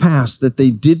in the past that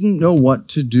they didn't know what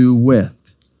to do with.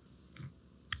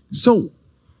 So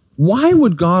why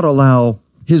would God allow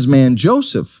his man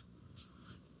Joseph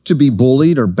to be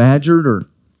bullied or badgered or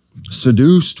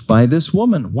seduced by this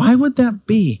woman? Why would that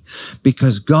be?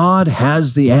 Because God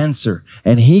has the answer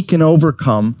and he can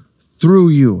overcome through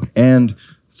you and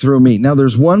through me. Now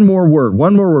there's one more word.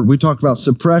 We talked about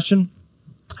suppression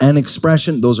and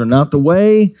expression. Those are not the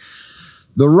way.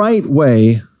 The right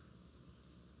way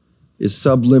is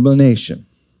sublimation.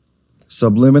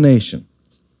 Sublimation.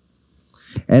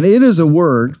 And it is a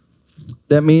word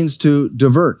that means to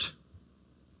divert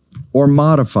or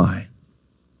modify.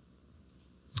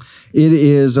 It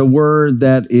is a word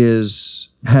that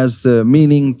has the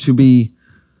meaning to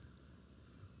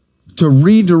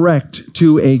redirect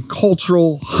to a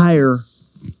cultural, higher,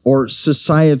 or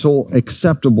societal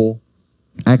acceptable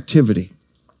activity.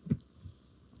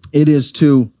 It is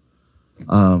to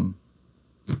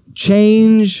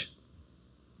change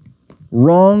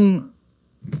wrong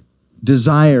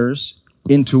desires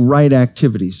into right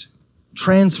activities,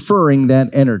 transferring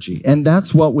that energy. And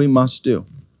that's what we must do.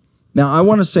 Now, I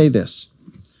want to say this.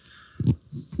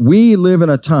 We live in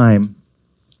a time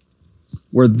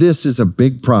where this is a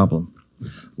big problem.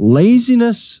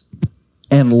 Laziness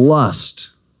and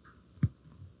lust,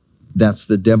 that's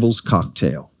the devil's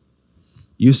cocktail.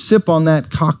 You sip on that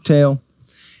cocktail,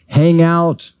 hang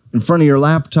out in front of your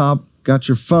laptop, got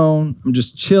your phone, I'm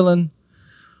just chilling.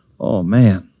 Oh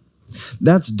man,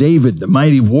 that's David, the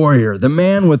mighty warrior, the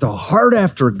man with a heart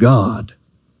after God.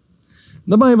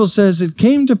 The Bible says it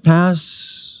came to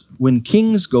pass when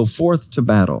kings go forth to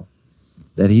battle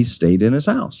that he stayed in his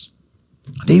house.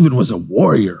 David was a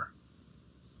warrior.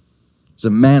 He's a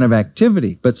man of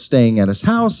activity, but staying at his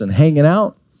house and hanging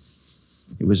out.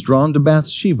 He was drawn to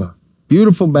Bathsheba,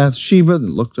 beautiful Bathsheba that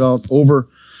looked out over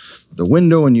the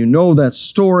window, and you know that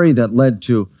story that led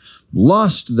to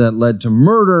lust, that led to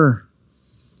murder,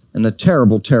 and a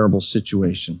terrible, terrible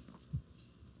situation.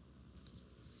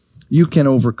 You can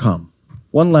overcome.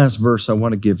 One last verse I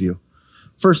want to give you.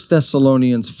 1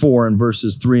 Thessalonians 4 and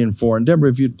verses 3 and 4. And Deborah,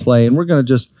 if you'd play, and we're going to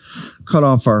just cut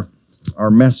off our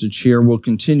message here. We'll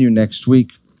continue next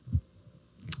week.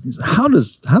 How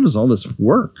does all this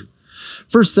work?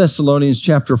 1 Thessalonians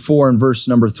chapter 4 and verse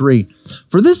number 3.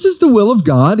 For this is the will of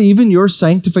God, even your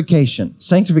sanctification.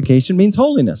 Sanctification means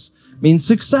holiness, means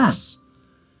success.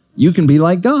 You can be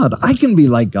like God. I can be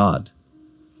like God.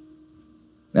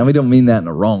 Now, we don't mean that in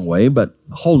a wrong way, but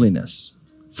holiness,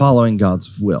 following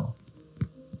God's will.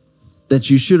 That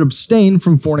you should abstain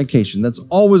from fornication. That's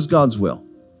always God's will.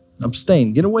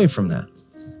 Abstain, get away from that.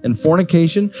 And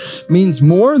fornication means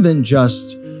more than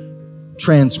just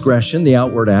transgression, the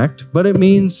outward act, but it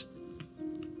means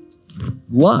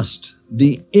lust,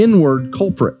 the inward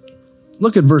culprit.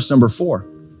 Look at verse number 4.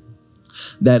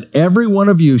 That every one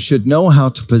of you should know how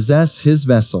to possess his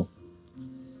vessel,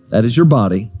 that is your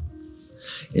body,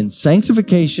 in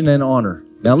sanctification and honor.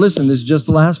 Now listen, this is just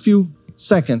the last few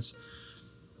seconds.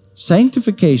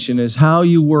 Sanctification is how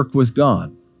you work with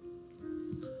God.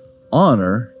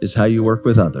 Honor is how you work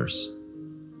with others.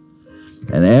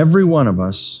 And every one of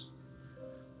us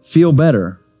feel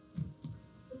better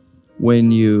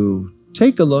when you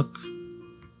take a look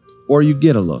or you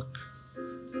get a look.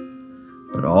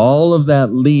 But all of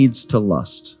that leads to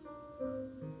lust.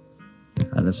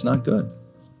 And it's not good.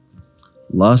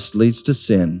 Lust leads to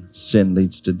sin. Sin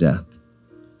leads to death.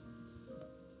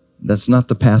 That's not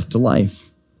the path to life.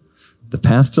 The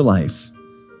path to life,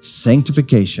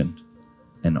 sanctification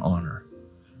and honor.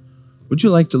 Would you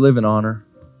like to live in honor?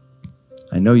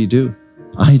 I know you do.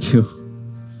 I do.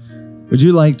 Would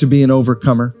you like to be an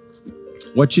overcomer?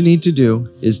 What you need to do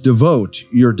is devote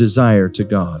your desire to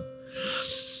God.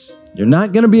 You're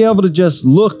not going to be able to just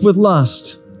look with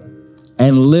lust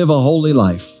and live a holy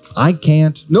life. I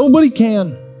can't. Nobody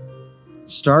can. It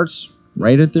starts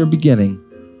right at their beginning.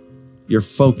 Your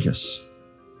focus.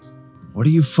 What are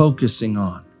you focusing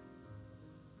on?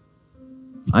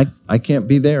 I can't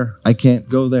be there. I can't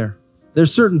go there.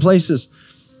 There's certain places.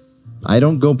 I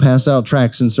don't go pass out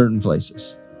tracts in certain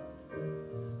places.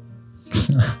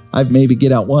 I'd maybe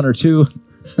get out one or two.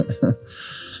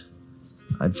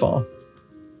 I'd fall.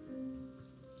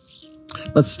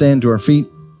 Let's stand to our feet.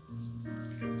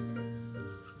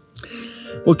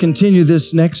 We'll continue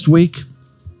this next week.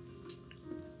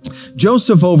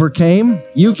 Joseph overcame.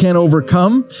 You can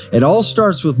overcome. It all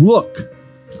starts with look.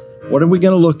 What are we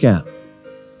going to look at?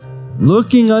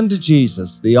 Looking unto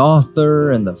Jesus, the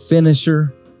author and the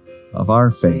finisher of our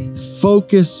faith.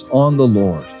 Focus on the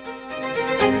Lord.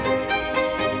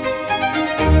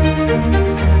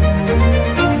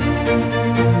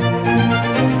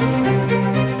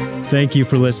 Thank you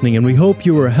for listening, and we hope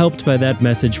you were helped by that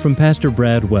message from Pastor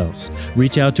Brad Wells.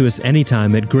 Reach out to us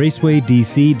anytime at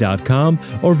gracewaydc.com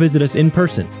or visit us in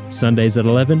person, Sundays at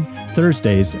 11,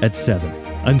 Thursdays at 7.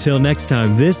 Until next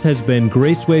time, this has been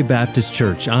Graceway Baptist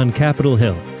Church on Capitol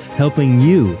Hill, helping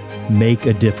you make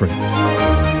a difference.